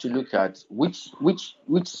 You have to look at which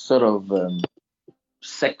sort of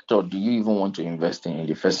sector do you even want to invest in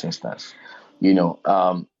the first instance.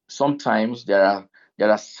 Sometimes there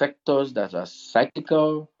are sectors that are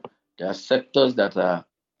cyclical, there are sectors that are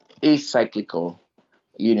acyclical,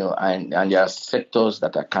 and there are sectors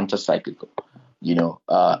that are counter-cyclical.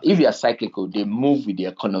 If you are cyclical, they move with the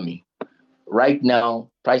economy. Right now,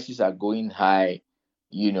 prices are going high.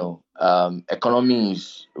 Economy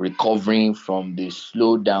is recovering from the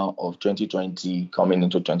slowdown of 2020 coming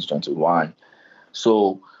into 2021.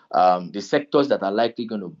 So the sectors that are likely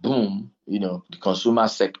going to boom, the consumer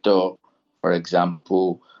sector, for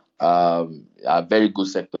example, are very good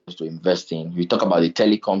sectors to invest in. We talk about the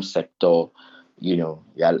telecom sector, they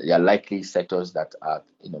are likely sectors that are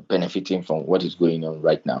benefiting from what is going on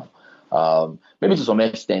right now. Maybe to some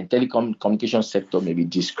extent, telecom communication sector may be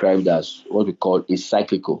described as what we call a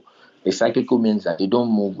cyclical. A cyclical means that they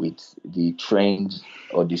don't move with the trends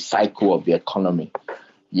or the cycle of the economy.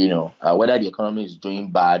 Whether the economy is doing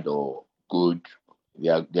bad or good, they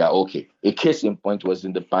are okay. A case in point was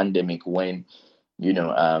in the pandemic when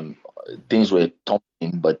things were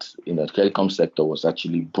tumbling, but the telecom sector was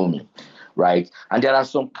actually booming, right? And there are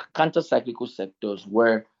some counter-cyclical sectors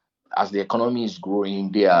where, as the economy is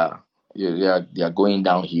growing, they are going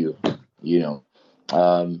downhill. You know,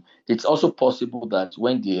 it's also possible that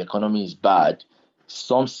when the economy is bad,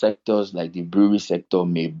 some sectors like the brewery sector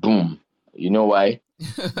may boom. You know why?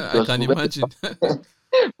 I Because can imagine.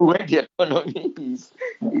 when the economy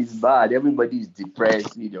is bad, everybody is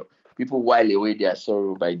depressed. People while away their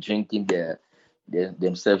sorrow by drinking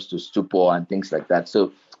themselves to stupor and things like that.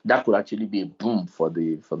 So that could actually be a boom for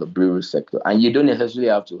the brewery sector. And you don't necessarily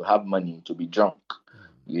have to have money to be drunk.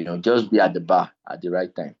 Just be at the bar at the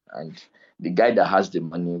right time. And the guy that has the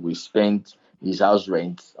money will spend his house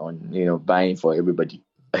rent on buying for everybody.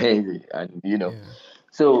 and Yeah.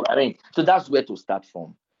 so so that's where to start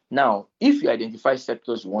from. Now, if you identify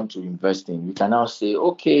sectors you want to invest in, you can now say,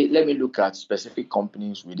 okay, let me look at specific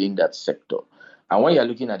companies within that sector. And when you're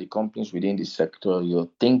looking at the companies within the sector, you're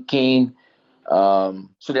thinking,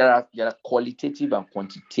 so there are qualitative and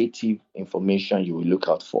quantitative information you will look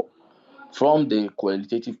out for. From the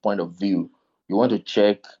qualitative point of view, you want to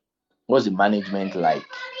check what's the management like.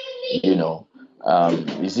 You know,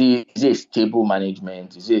 is it a stable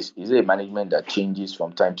management? Is it a management that changes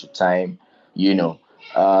from time to time? You know,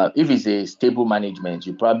 if it's a stable management,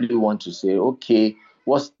 you probably want to say, okay,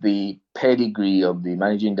 what's the pedigree of the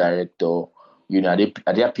managing director?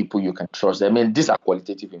 Are there people you can trust? I mean, these are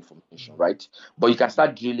qualitative information, right? But you can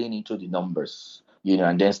start drilling into the numbers,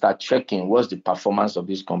 and then start checking what's the performance of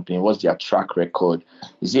this company, what's their track record.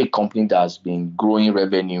 Is it a company that has been growing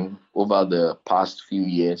revenue over the past few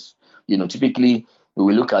years? Typically, we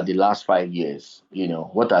will look at the last 5 years,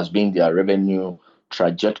 what has been their revenue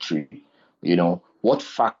trajectory, what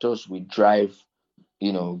factors will drive,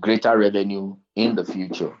 greater revenue in the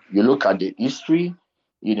future. You look at the history,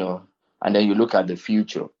 you know, and then you look at the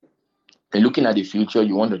future. And looking at the future,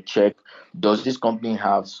 you want to check, does this company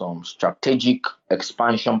have some strategic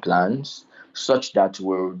expansion plans such that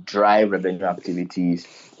will drive revenue activities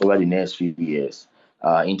over the next few years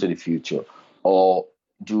into the future? Or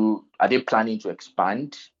are they planning to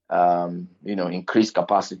expand, increase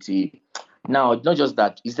capacity? Now, not just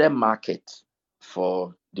that, is there market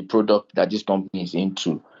for the product that this company is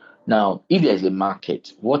into? Now, if there's a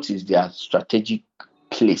market, what is their strategic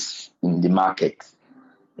place in the market?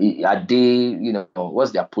 Are they,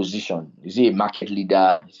 what's their position? Is it a market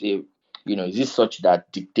leader? Is it such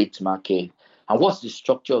that dictates market? And what's the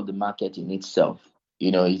structure of the market in itself? Do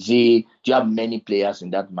you have many players in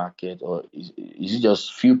that market, or is it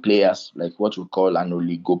just few players, like what we call an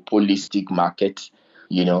oligopolistic market?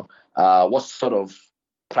 What sort of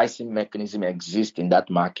pricing mechanism exists in that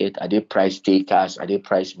market? Are they price takers? Are they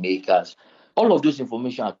price makers? All of those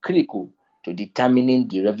information are critical to determining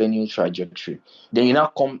the revenue trajectory. Then you now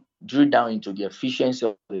come drill down into the efficiency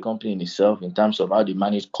of the company in itself in terms of how they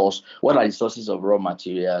manage costs. What are the sources of raw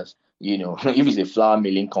materials? If it's a flour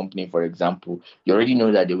milling company, for example, you already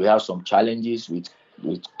know that they will have some challenges with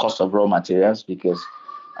cost of raw materials because,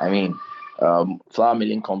 I mean, flour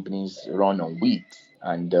milling companies run on wheat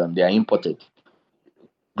and they are imported.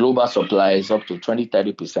 Global supplies up to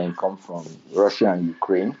 20-30% come from Russia and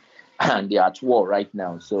Ukraine, and they're at war right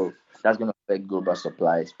now. So that's going to affect global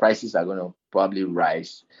supplies. Prices are going to probably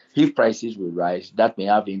rise. If prices will rise, that may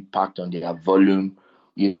have impact on their volume,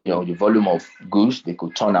 the volume of goods they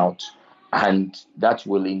could turn out. And that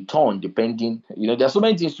will in turn, depending, there's so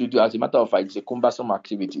many things to do. As a matter of fact, it's a cumbersome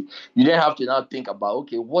activity. You then have to now think about,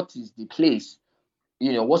 okay, what is the place,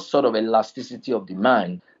 what sort of elasticity of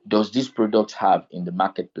demand does this product have in the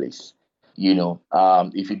marketplace?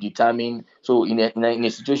 If you determine, so in a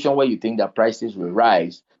situation where you think that prices will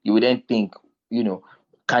rise, you would then think,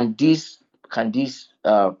 can this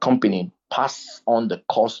company pass on the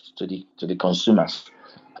cost to the consumers?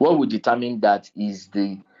 What would determine that is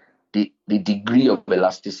the degree of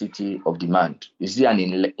elasticity of demand. Is it an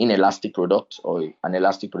inelastic product or an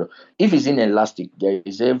elastic product? If it's inelastic, there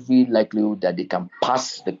is every likelihood that they can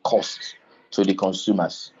pass the cost to the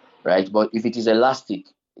consumers, right? But if it is elastic,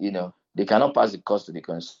 they cannot pass the cost to the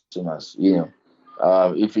consumers.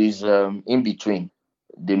 If it's in between,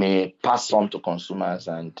 they may pass some to consumers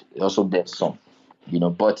and also get some.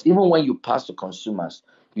 But even when you pass to consumers,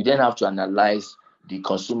 you then have to analyze the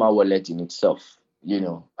consumer wallet in itself.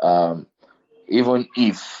 Even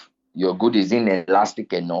if your good is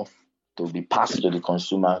inelastic enough to be passed to the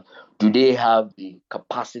consumer, do they have the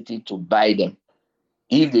capacity to buy them?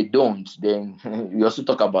 If they don't, then we also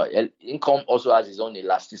talk about income also has its own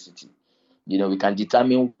elasticity. We can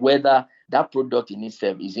determine whether that product in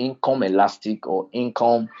itself is income elastic or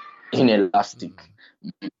income inelastic.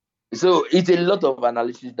 So it's a lot of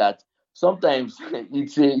analysis that sometimes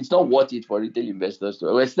it's not worth it for retail investors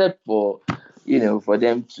to, except for for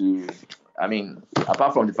them to,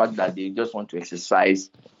 apart from the fact that they just want to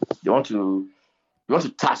exercise, they want to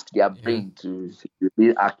task their brain to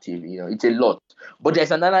be active. It's a lot, but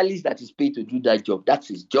there's an analyst that is paid to do that job. That's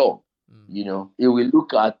his job. It will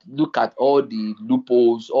look at all the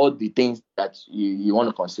loopholes, all the things that you want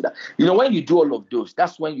to consider. When you do all of those,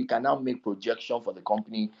 that's when you can now make projection for the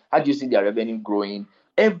company. How do you see their revenue growing?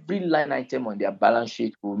 Every line item on their balance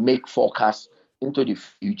sheet will make forecasts into the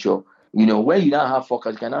future. When you now have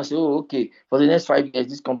forecast, you can now say, oh, okay, for the next 5 years,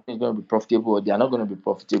 this company is going to be profitable, or they are not going to be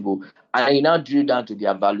profitable. And you now drill down to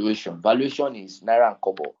their valuation. Valuation is Naira and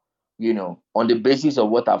Kobo. On the basis of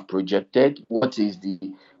what I've projected, what is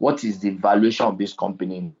the valuation of this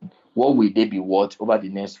company? What will they be worth over the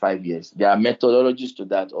next 5 years? There are methodologies to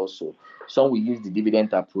that also. Some will use the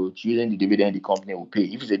dividend approach. Using the dividend, the company will pay.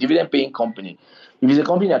 If it's a dividend-paying company, if it's a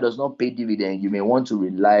company that does not pay dividend, you may want to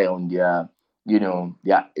rely on their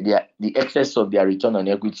the excess of their return on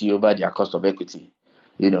equity over their cost of equity.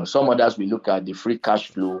 Some others will look at the free cash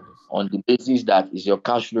flow on the basis that is your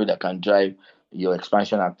cash flow that can drive your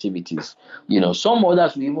expansion activities. Some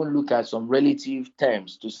others will even look at some relative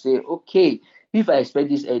terms to say, okay, if I expect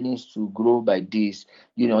these earnings to grow by this,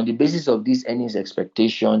 on the basis of this earnings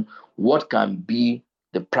expectation, what can be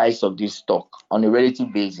the price of this stock on a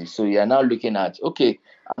relative basis? So you are now looking at, okay,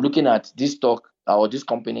 I'm looking at this stock or this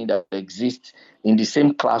company that exists in the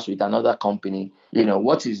same class with another company.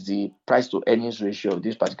 What is the price to earnings ratio of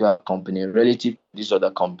this particular company relative to this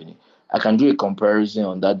other company? I can do a comparison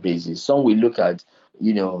on that basis. Some will look at,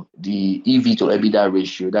 the EV to EBITDA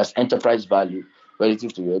ratio, that's enterprise value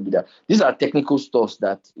relative to your EBITDA. These are technical stuff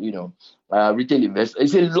that, retail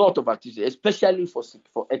investors, it's a lot of activity, especially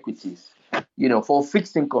for equities. For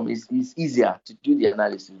fixed income, it's easier to do the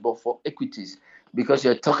analysis, but for equities, because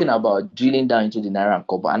you're talking about drilling down into the Naira and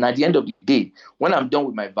Kobo. And at the end of the day, when I'm done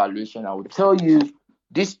with my valuation, I will tell you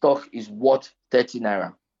this stock is worth 30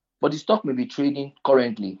 Naira. But the stock may be trading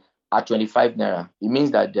currently at 25 Naira. It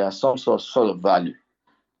means that there are some sort of value,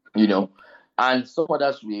 And some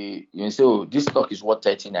others will say, oh, this stock is worth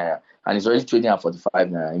 30 Naira and it's already trading at 45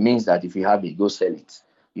 Naira. It means that if you have it, go sell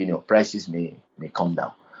it. Prices may come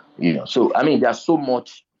down. So there's so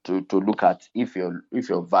much to look at if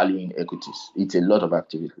you're valuing equities. It's a lot of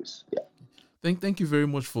activities. Yeah. Thank you very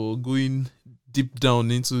much for going deep down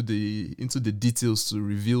into the details to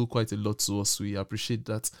reveal quite a lot to us. We appreciate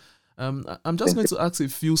that. I'm just going to ask a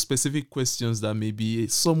few specific questions that may be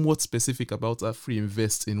somewhat specific about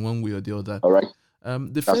AfriInvest in one way or the other. All right.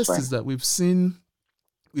 The first is that we've seen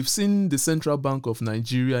the Central Bank of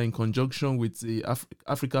Nigeria in conjunction with the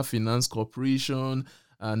Africa Finance Corporation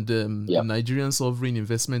and the Nigerian Sovereign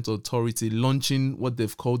Investment Authority launching what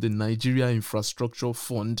they've called the Nigeria Infrastructure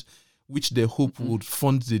Fund, which they hope would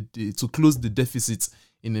fund to close the deficit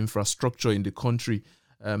in infrastructure in the country.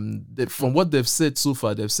 From what they've said so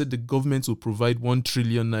far, they've said the government will provide 1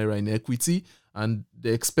 trillion naira in equity, and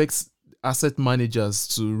they expect asset managers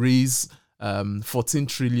to raise 14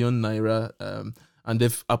 trillion naira, and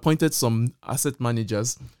they've appointed some asset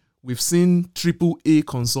managers. We've seen AAA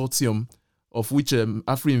Consortium, of which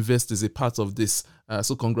AfriInvest is a part of this.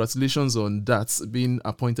 So congratulations on that, being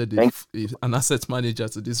appointed an asset manager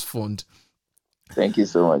to this fund. Thank you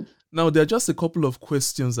so much. Now, there are just a couple of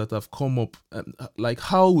questions that have come up. Like,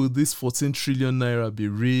 how will this 14 trillion naira be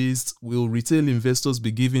raised? Will retail investors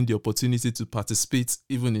be given the opportunity to participate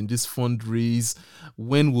even in this fundraise?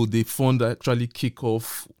 When will the fund actually kick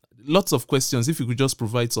off? Lots of questions. If you could just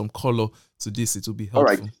provide some color to this, it will be All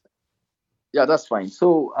right. helpful. Yeah, that's fine.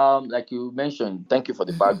 So, like you mentioned, thank you for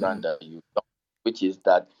the background that you, which is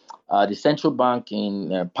that the central bank,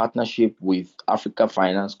 in partnership with Africa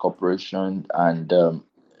Finance Corporation and the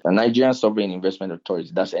Nigerian Sovereign Investment Authority,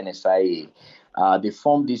 that's NSIA, they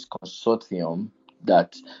formed this consortium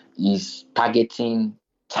that is tackling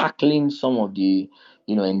some of the,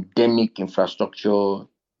 endemic infrastructure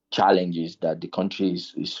challenges that the country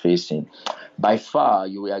is facing. By far,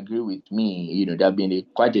 you will agree with me, there have been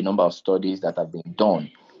quite a number of studies that have been done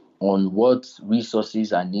on what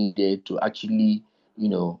resources are needed to actually,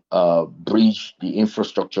 bridge the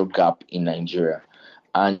infrastructure gap in Nigeria.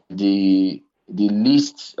 And the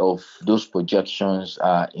list of those projections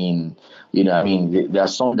are in, there are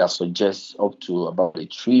some that suggest up to about $1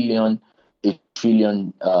 trillion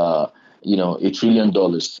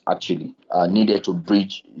actually needed to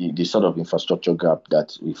bridge the sort of infrastructure gap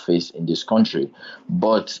that we face in this country.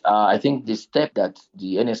 But I think the step that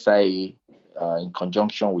the NSIA, in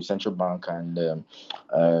conjunction with Central Bank and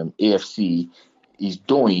AFC, is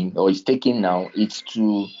doing or is taking now, is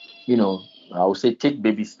to, I would say, take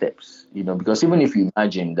baby steps, because even if you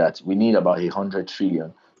imagine that we need about 100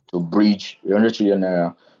 trillion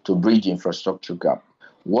naira to bridge the infrastructure gap,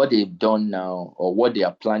 what they've done now, or what they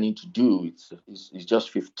are planning to do, is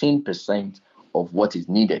just 15% of what is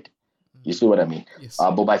needed. You see what I mean? Yes.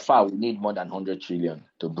 But by far, we need more than 100 trillion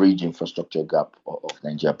to bridge infrastructure gap of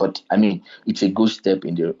Nigeria. But I mean, it's a good step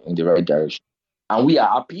in the right direction, and we are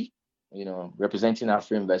happy, representing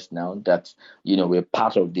AfriInvest now, that we're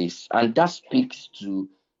part of this, and that speaks to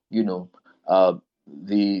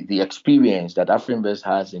the experience that AfriInvest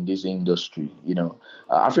has in this industry.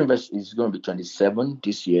 AfriInvest is going to be 27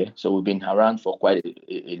 this year, so we've been around for quite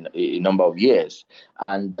a number of years,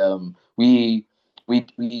 and we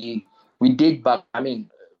date back. I mean,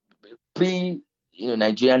 pre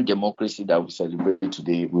Nigerian democracy that we celebrate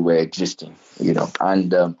today, we were existing,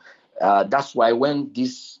 and that's why when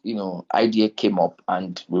this idea came up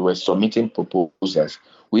and we were submitting proposals,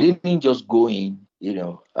 we didn't just go in,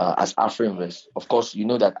 as AfriInvest. Of course, you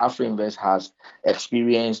know that AfriInvest has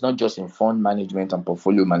experience not just in fund management and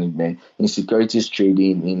portfolio management, in securities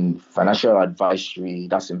trading, in financial advisory,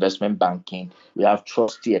 that's investment banking. We have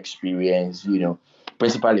trustee experience,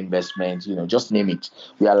 principal investments, just name it.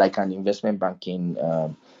 We are like an investment banking,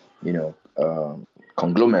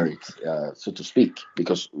 conglomerate, so to speak,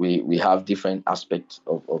 because we have different aspects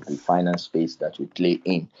of the finance space that we play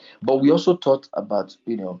in. But we also thought about,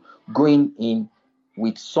 going in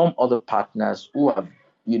with some other partners who have,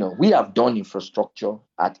 we have done infrastructure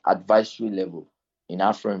at advisory level in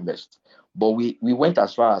AfriInvest, but we went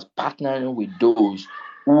as far as partnering with those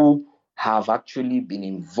who have actually been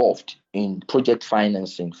involved in project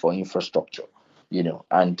financing for infrastructure,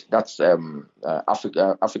 and that's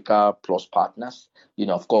Africa Plus Partners,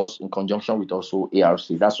 of course, in conjunction with also ARC.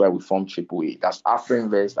 That's why we formed AAA. That's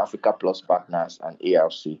AfriInvest, Africa Plus Partners, and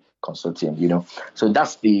ARC Consortium. So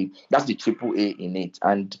that's the AAA in it.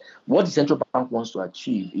 And what the central bank wants to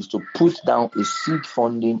achieve is to put down a seed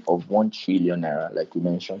funding of 1 trillion naira, like we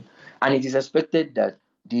mentioned, and it is expected that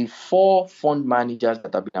the 4 fund managers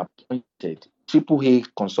that have been appointed, AAA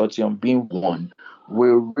Consortium being one,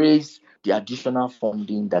 will raise the additional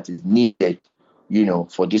funding that is needed,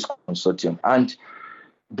 for this consortium. And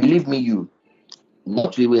believe me,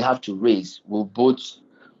 what we will have to raise will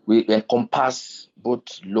encompass both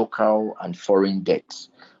local and foreign debts.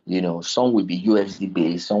 Some will be USD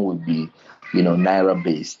based, some will be, Naira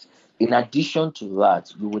based. In addition to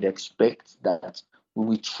that, we would expect that we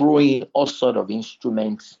will throw in all sort of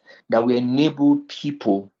instruments that will enable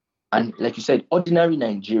people, and like you said, ordinary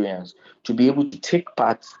Nigerians, to be able to take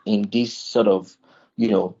part in this sort of,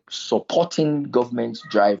 supporting government's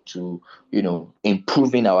drive to,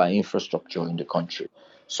 improving our infrastructure in the country.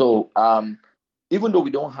 So even though we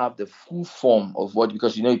don't have the full form of what,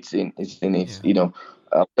 because it's in its,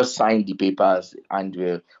 just signed the papers, and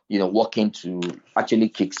we're working to actually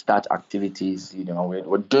kickstart activities. What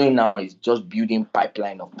we're doing now is just building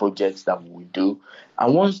pipeline of projects that we will do,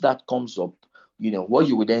 and once that comes up, what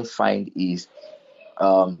you will then find is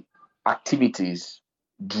activities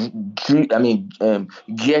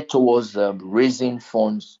geared towards raising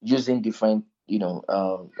funds using different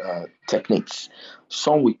techniques.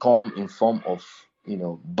 Some will come in form of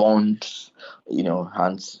bonds,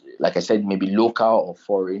 and like I said, maybe local or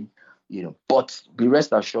foreign, but be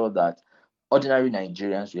rest assured that ordinary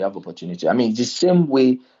Nigerians, we have opportunity. I mean, it's the same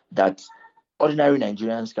way that ordinary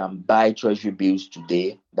Nigerians can buy treasury bills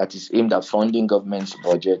today that is aimed at funding government's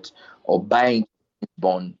budget, or buying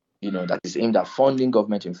bond, that is aimed at funding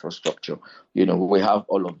government infrastructure. We have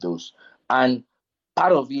all of those. And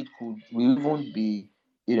part of it will even be,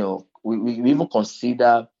 we even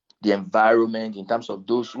consider the environment in terms of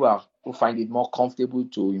those who find it more comfortable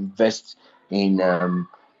to invest in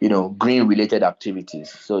green related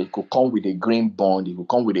activities. So it could come with a green bond, it could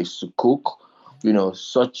come with a sukuk,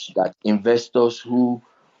 such that investors who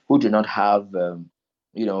do not have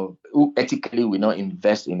who ethically will not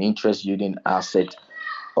invest in interest yielding asset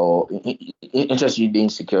or interest yielding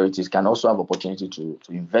securities can also have opportunity to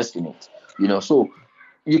invest in it. So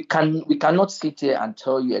we cannot sit here and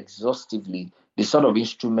tell you exhaustively the sort of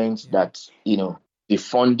instruments that the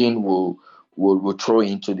funding will throw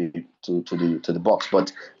into the box.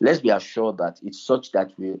 But let's be assured that it's such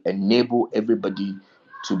that will enable everybody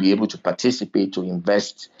to be able to participate, to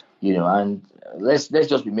invest, and let's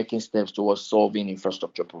just be making steps towards solving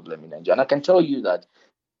infrastructure problem in Nigeria. And I can tell you that,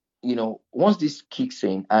 once this kicks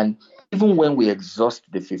in, and even when we exhaust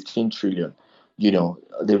the 15 trillion,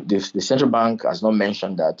 the central bank has not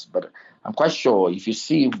mentioned that, but I'm quite sure if you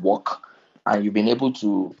see it work and you've been able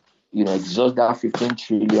to, exhaust that 15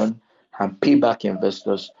 trillion and pay back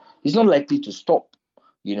investors, it's not likely to stop.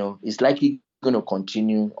 It's likely going to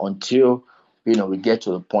continue until, we get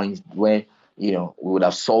to the point where, we would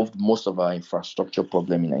have solved most of our infrastructure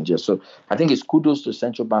problem in Nigeria. So I think it's kudos to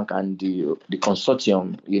central bank and the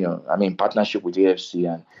consortium, partnership with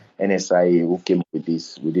AFC and NSIA who came up with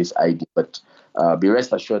this idea. But be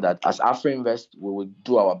rest assured that as AfriInvest, we will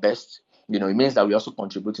do our best. It means that we're also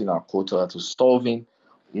contributing our quota to solving,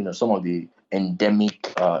 some of the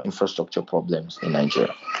endemic infrastructure problems in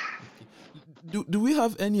Nigeria. Do we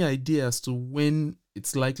have any idea as to when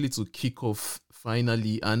it's likely to kick off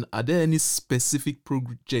finally? And are there any specific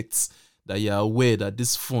projects that you are aware that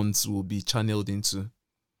these funds will be channeled into?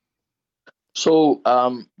 So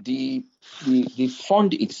the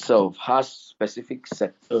fund itself has specific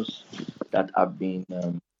sectors that have been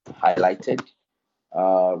highlighted.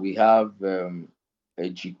 We have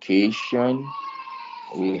education,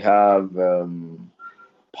 we have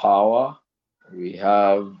power, we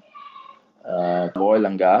have oil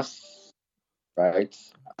and gas, right?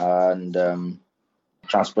 And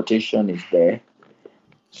transportation is there.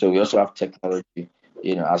 So we also have technology,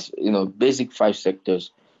 as basic 5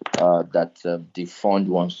 sectors that the fund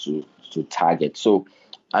wants to target. So,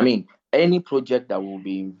 any project that we'll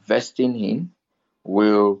be investing in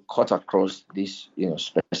will cut across these,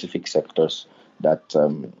 specific sectors that,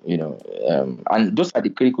 and those are the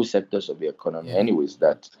critical sectors of the economy, anyways,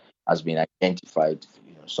 that has been identified.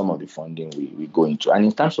 Some of the funding we go into, and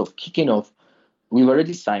in terms of kicking off, we've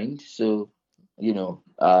already signed. So,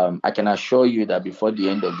 I can assure you that before the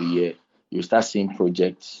end of the year, you start seeing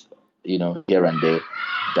projects, here and there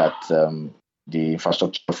that the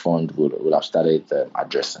infrastructure fund will have started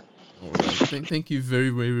addressing. All right. Thank you very,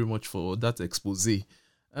 very much for that expose.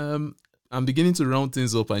 I'm beginning to round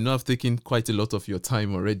things up. I know I've taken quite a lot of your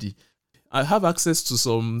time already. I have access to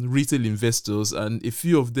some retail investors, and a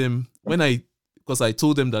few of them, because I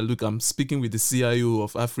told them that, look, I'm speaking with the CIO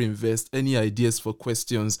of AfriInvest, any ideas for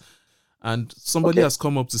questions? And somebody has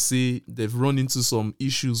come up to say they've run into some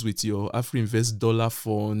issues with your AfriInvest dollar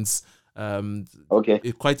funds.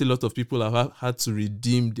 Quite a lot of people have had to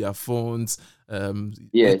redeem their funds,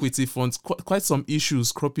 equity funds, quite some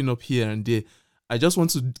issues cropping up here and there. I just want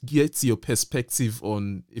to get your perspective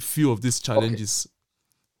on a few of these challenges.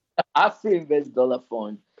 AfriInvest dollar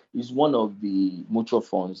fund is one of the mutual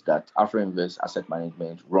funds that AfriInvest Asset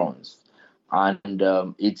Management runs. And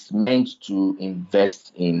it's meant to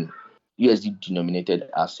invest in USD denominated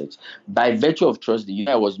assets. By virtue of trust deed,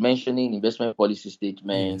 I was mentioning investment policy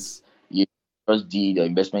statements, trust deed or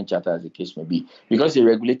investment charter, as the case may be. Because the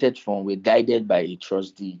regulated fund, we're guided by a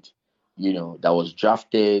trust deed, that was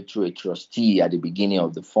drafted through a trustee at the beginning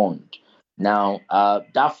of the fund. Now,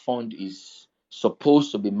 that fund is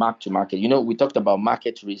supposed to be marked to market. We talked about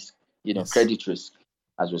market risk, credit risk,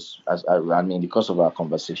 because of our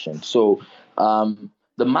conversation. So,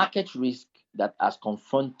 the market risk that has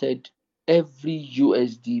confronted every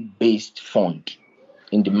USD-based fund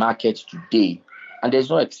in the market today, and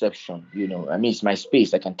there's no exception, it's my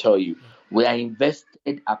space, I can tell you. We are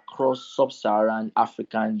invested across sub-Saharan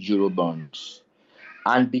African Eurobonds.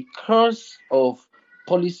 And because of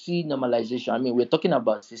policy normalization, we're talking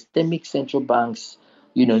about systemic central banks,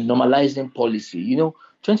 normalizing policy.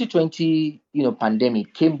 2020,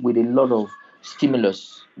 pandemic came with a lot of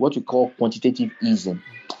stimulus, what we call quantitative easing.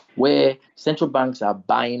 where central banks are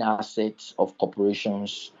buying assets of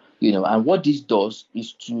corporations, and what this does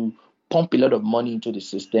is to pump a lot of money into the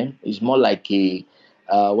system. It's more like a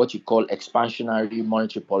what you call expansionary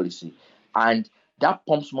monetary policy, and that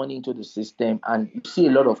pumps money into the system, and you see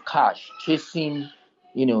a lot of cash chasing,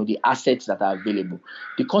 the assets that are available.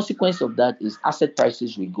 The consequence of that is asset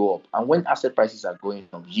prices will go up, and when asset prices are going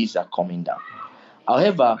up, yields are coming down.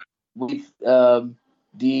 However, with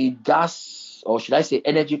the gas, or should I say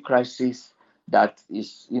energy crisis that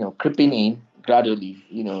is, creeping in gradually,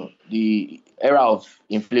 the era of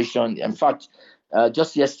inflation. In fact,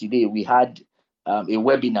 just yesterday we had a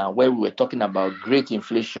webinar where we were talking about great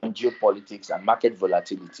inflation, geopolitics, and market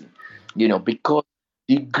volatility, because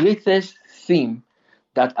the greatest theme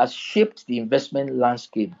that has shaped the investment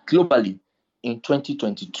landscape globally in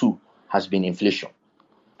 2022 has been inflation.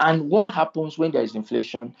 And what happens when there is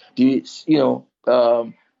inflation? The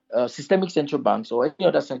systemic central banks or any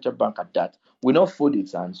other central bank at that will not fold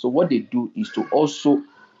its hands. So what they do is to also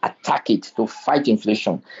attack it, to fight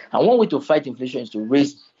inflation. And one way to fight inflation is to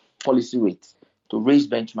raise policy rates, to raise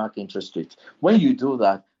benchmark interest rates. When you do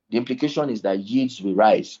that, the implication is that yields will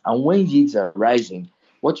rise. And when yields are rising,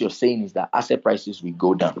 what you're saying is that asset prices will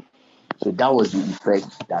go down. So that was the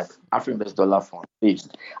effect that AfroInvest Dollar Fund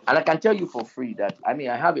faced. And I can tell you for free that, I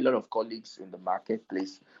have a lot of colleagues in the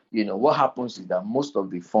marketplace. What happens is that most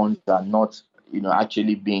of the funds are not,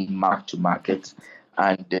 actually being marked to market.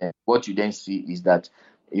 And what you then see is that,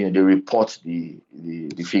 they report the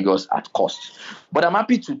figures at cost. But I'm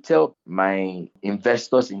happy to tell my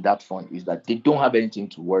investors in that fund is that they don't have anything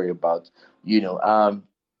to worry about.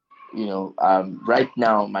 Right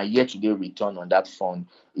now, my year-to-date return on that fund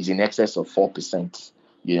is in excess of 4%.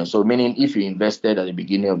 So meaning if you invested at the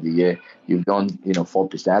beginning of the year, you've done,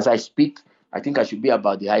 4%. As I speak, I think I should be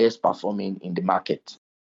about the highest performing in the market.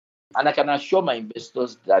 And I can assure my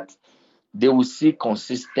investors that they will see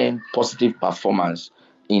consistent positive performance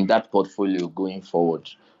in that portfolio going forward.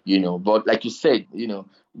 But like you said,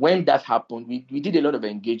 when that happened, we did a lot of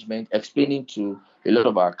engagement explaining to a lot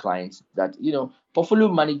of our clients that, portfolio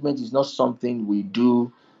management is not something we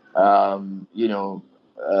do,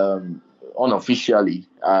 unofficially.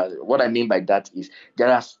 What I mean by that is there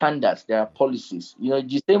are standards, there are policies.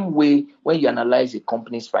 The same way when you analyze a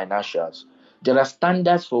company's financials, there are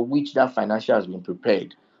standards for which that financial has been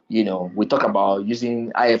prepared. We talk about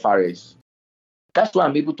using IFRS. That's why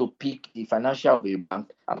I'm able to pick the financial of a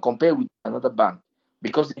bank and compare with another bank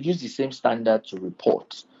because they use the same standard to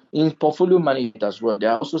report. In portfolio management as well,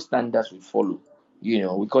 there are also standards we follow.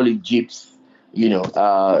 We call it JIPS,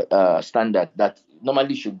 standard that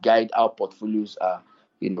normally should guide how portfolios are,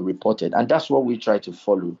 reported. And that's what we try to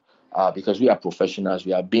follow because we are professionals.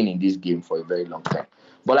 We have been in this game for a very long time.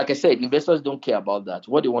 But like I said, investors don't care about that.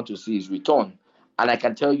 What they want to see is return. And I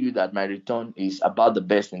can tell you that my return is about the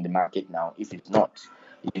best in the market now, if it's not.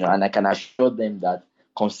 And I can assure them that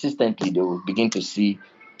consistently they will begin to see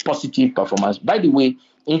positive performance. By the way,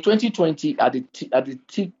 in 2020, at the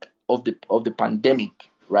peak of the pandemic,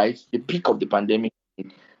 right, the peak of the pandemic,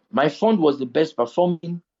 my fund was the best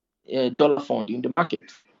performing dollar fund in the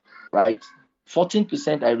market, right?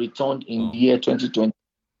 14% I returned in the year 2020.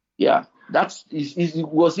 Yeah, it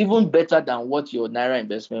was even better than what your Naira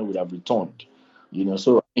investment would have returned.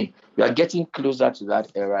 So we are getting closer to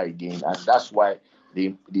that era again, and that's why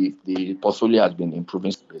the portfolio has been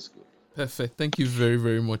improving basically. Perfect. Thank you very,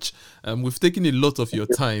 very much. We've taken a lot of your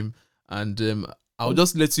time, and I'll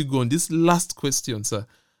just let you go on this last question, sir.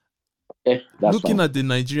 Looking at the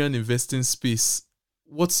Nigerian investing space,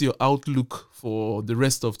 what's your outlook for the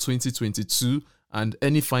rest of 2022, and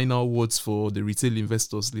any final words for the retail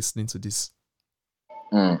investors listening to this?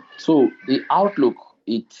 So the outlook,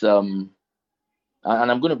 it's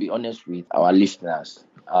and I'm going to be honest with our listeners,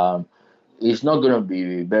 it's not going to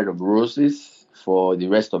be a bed of roses for the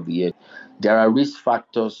rest of the year. There are risk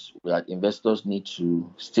factors that investors need to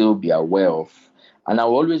still be aware of. And I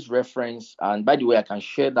will always reference, and by the way, I can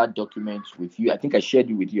share that document with you. I think I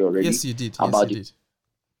shared it with you already. Yes, you did.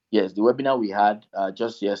 Yes, the webinar we had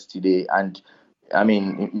just yesterday. And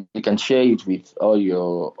you can share it with all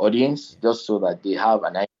your audience just so that they have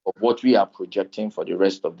an idea of what we are projecting for the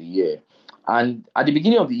rest of the year. And at the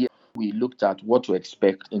beginning of the year, we looked at what to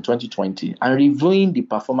expect in 2020. And reviewing the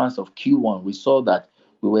performance of Q1, we saw that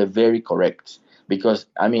we were very correct. Because,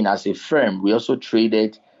 as a firm, we also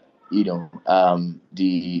traded, the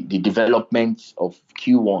development of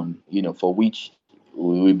Q1, for which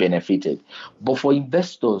we benefited. But for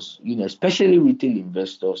investors, especially retail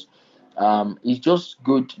investors, it's just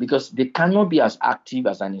good because they cannot be as active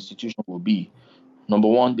as an institution will be. Number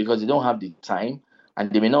one, because they don't have the time.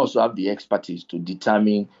 and they may not also have the expertise to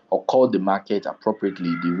determine or call the market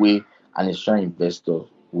appropriately the way an external investor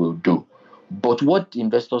will do. But what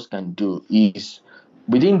investors can do is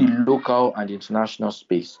within the local and international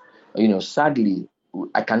space, sadly,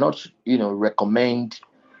 I cannot, recommend,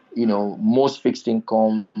 most fixed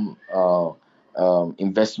income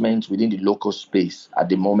investments within the local space at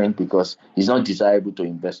the moment because it's not desirable to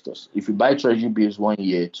investors. If you buy treasury bills 1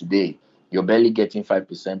 year today, you're barely getting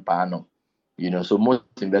 5% per annum. So most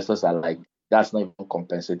investors are like, that's not even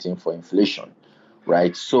compensating for inflation,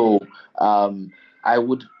 right? So I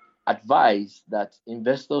would advise that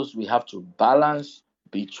investors we have to balance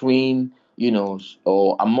between,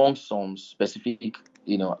 or among some specific,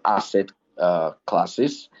 asset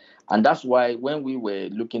classes. And that's why when we were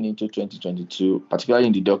looking into 2022, particularly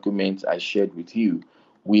in the document I shared with you,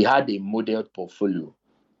 we had a modeled portfolio.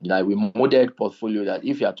 Like we modeled portfolio that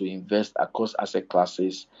if you are to invest across asset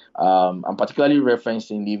classes, I'm particularly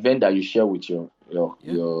referencing the event that you share with your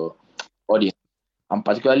audience. I'm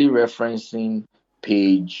particularly referencing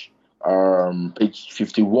page page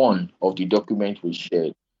 51 of the document we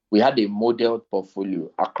shared. We had a modeled portfolio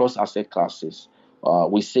across asset classes.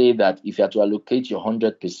 We say that if you are to allocate your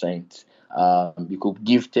 100%, you could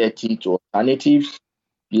give 30 to alternatives,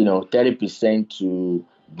 30% to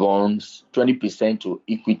bonds, 20% to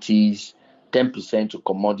equities, 10% to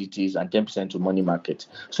commodities, and 10% to money market.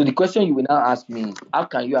 So the question you will now ask me is, how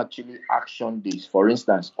can you actually action this? For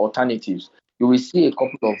instance, alternatives. You will see a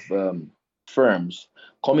couple of firms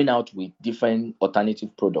coming out with different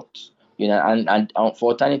alternative products. And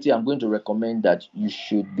for alternative, I'm going to recommend that you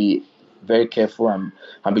should be very careful and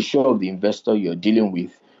be sure of the investor you're dealing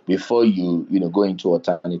with before you go into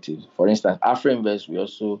alternatives. For instance, AfroInvest, we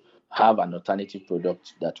also have an alternative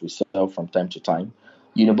product that we sell from time to time.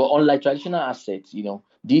 But unlike traditional assets,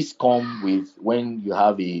 these come with when you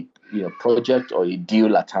have a project or a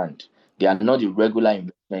deal at hand. They are not the regular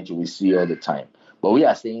investment you will see all the time. But we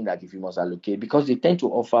are saying that if you must allocate, because they tend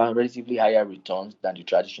to offer relatively higher returns than the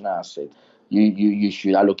traditional asset, you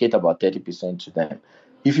should allocate about 30% to them.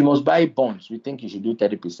 If you must buy bonds, we think you should do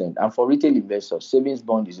 30%. And for retail investors, savings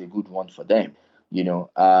bond is a good one for them. You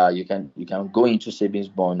can go into savings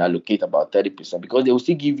bond, allocate about 30% because they will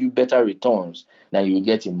still give you better returns than you will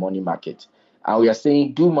get in money market. And we are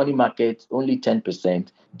saying do money market only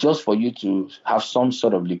 10% just for you to have some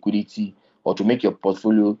sort of liquidity or to make your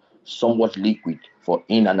portfolio somewhat liquid for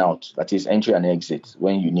in and out, that is entry and exit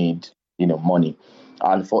when you need money.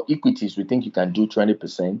 And for equities, we think you can do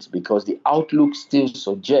 20% because the outlook still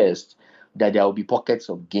suggests that there will be pockets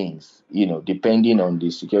of gains, depending on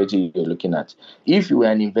the security you're looking at. If you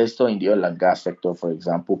were an investor in the oil and gas sector, for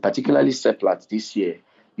example, particularly Seplat this year,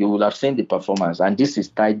 you will have seen the performance. And this is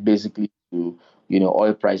tied basically to,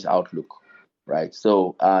 oil price outlook, right?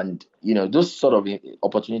 So, and, those sort of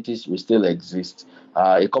opportunities will still exist.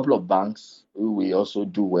 A couple of banks who will also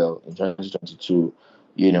do well in 2022,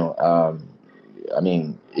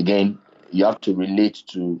 again, you have to relate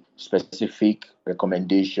to specific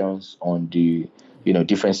recommendations on the,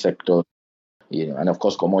 different sectors, and of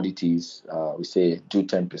course, commodities, we say do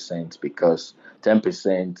 10% because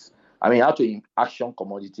 10%, how to action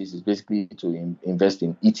commodities is basically to invest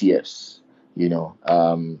in ETFs,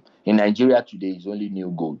 in Nigeria today is only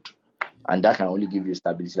new gold. And that can only give you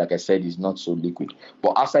stability. Like I said, it's not so liquid.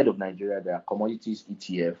 But outside of Nigeria, there are commodities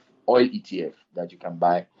ETF, oil ETF that you can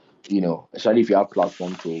buy, especially if you have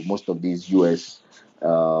platform to most of these US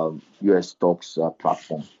stocks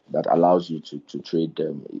platform that allows you to trade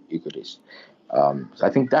equities. So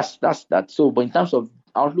I think that's that. So, but in terms of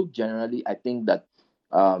outlook generally, I think that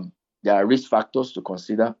there are risk factors to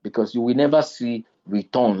consider because you will never see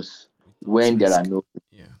returns when there are no.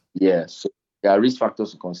 Yeah. So there are risk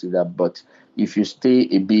factors to consider, but if you stay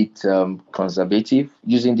a bit conservative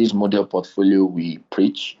using this model portfolio we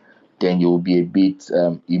preach, then you will be a bit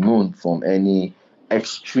immune from any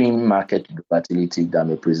extreme market volatility that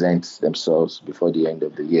may present themselves before the end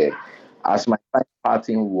of the year. As my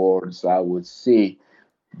parting words, I would say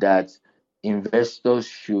that investors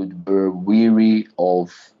should be wary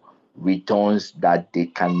of returns that they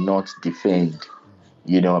cannot defend,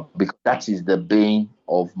 because that is the bane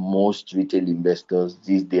of most retail investors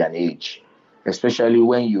this day and age, especially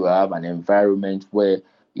when you have an environment where,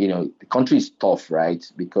 the country is tough, right?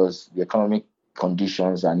 Because the economic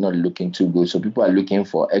conditions are not looking too good. So people are looking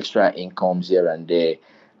for extra incomes here and there.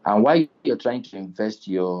 And while you're trying to invest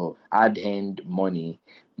your hard-earned money,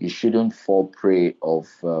 you shouldn't fall prey of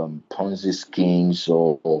Ponzi schemes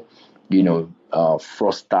or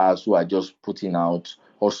fraudsters who are just putting out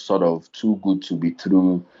all sort of too good to be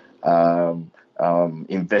true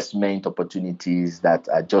investment opportunities that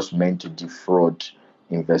are just meant to defraud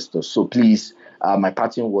investors. So please, my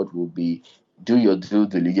parting word will be: do your due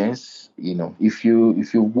diligence. If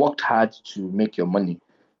you worked hard to make your money,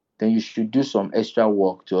 then you should do some extra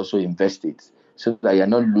work to also invest it, so that you're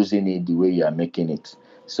not losing it the way you are making it.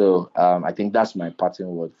 So I think that's my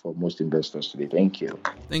parting word for most investors today. Thank you.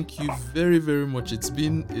 Thank you very, very much. It's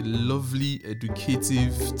been a lovely,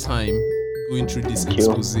 educative time going through this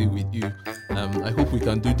expose with you. I hope we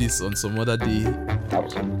can do this on some other day.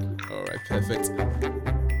 Absolutely. All right,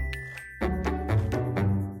 perfect.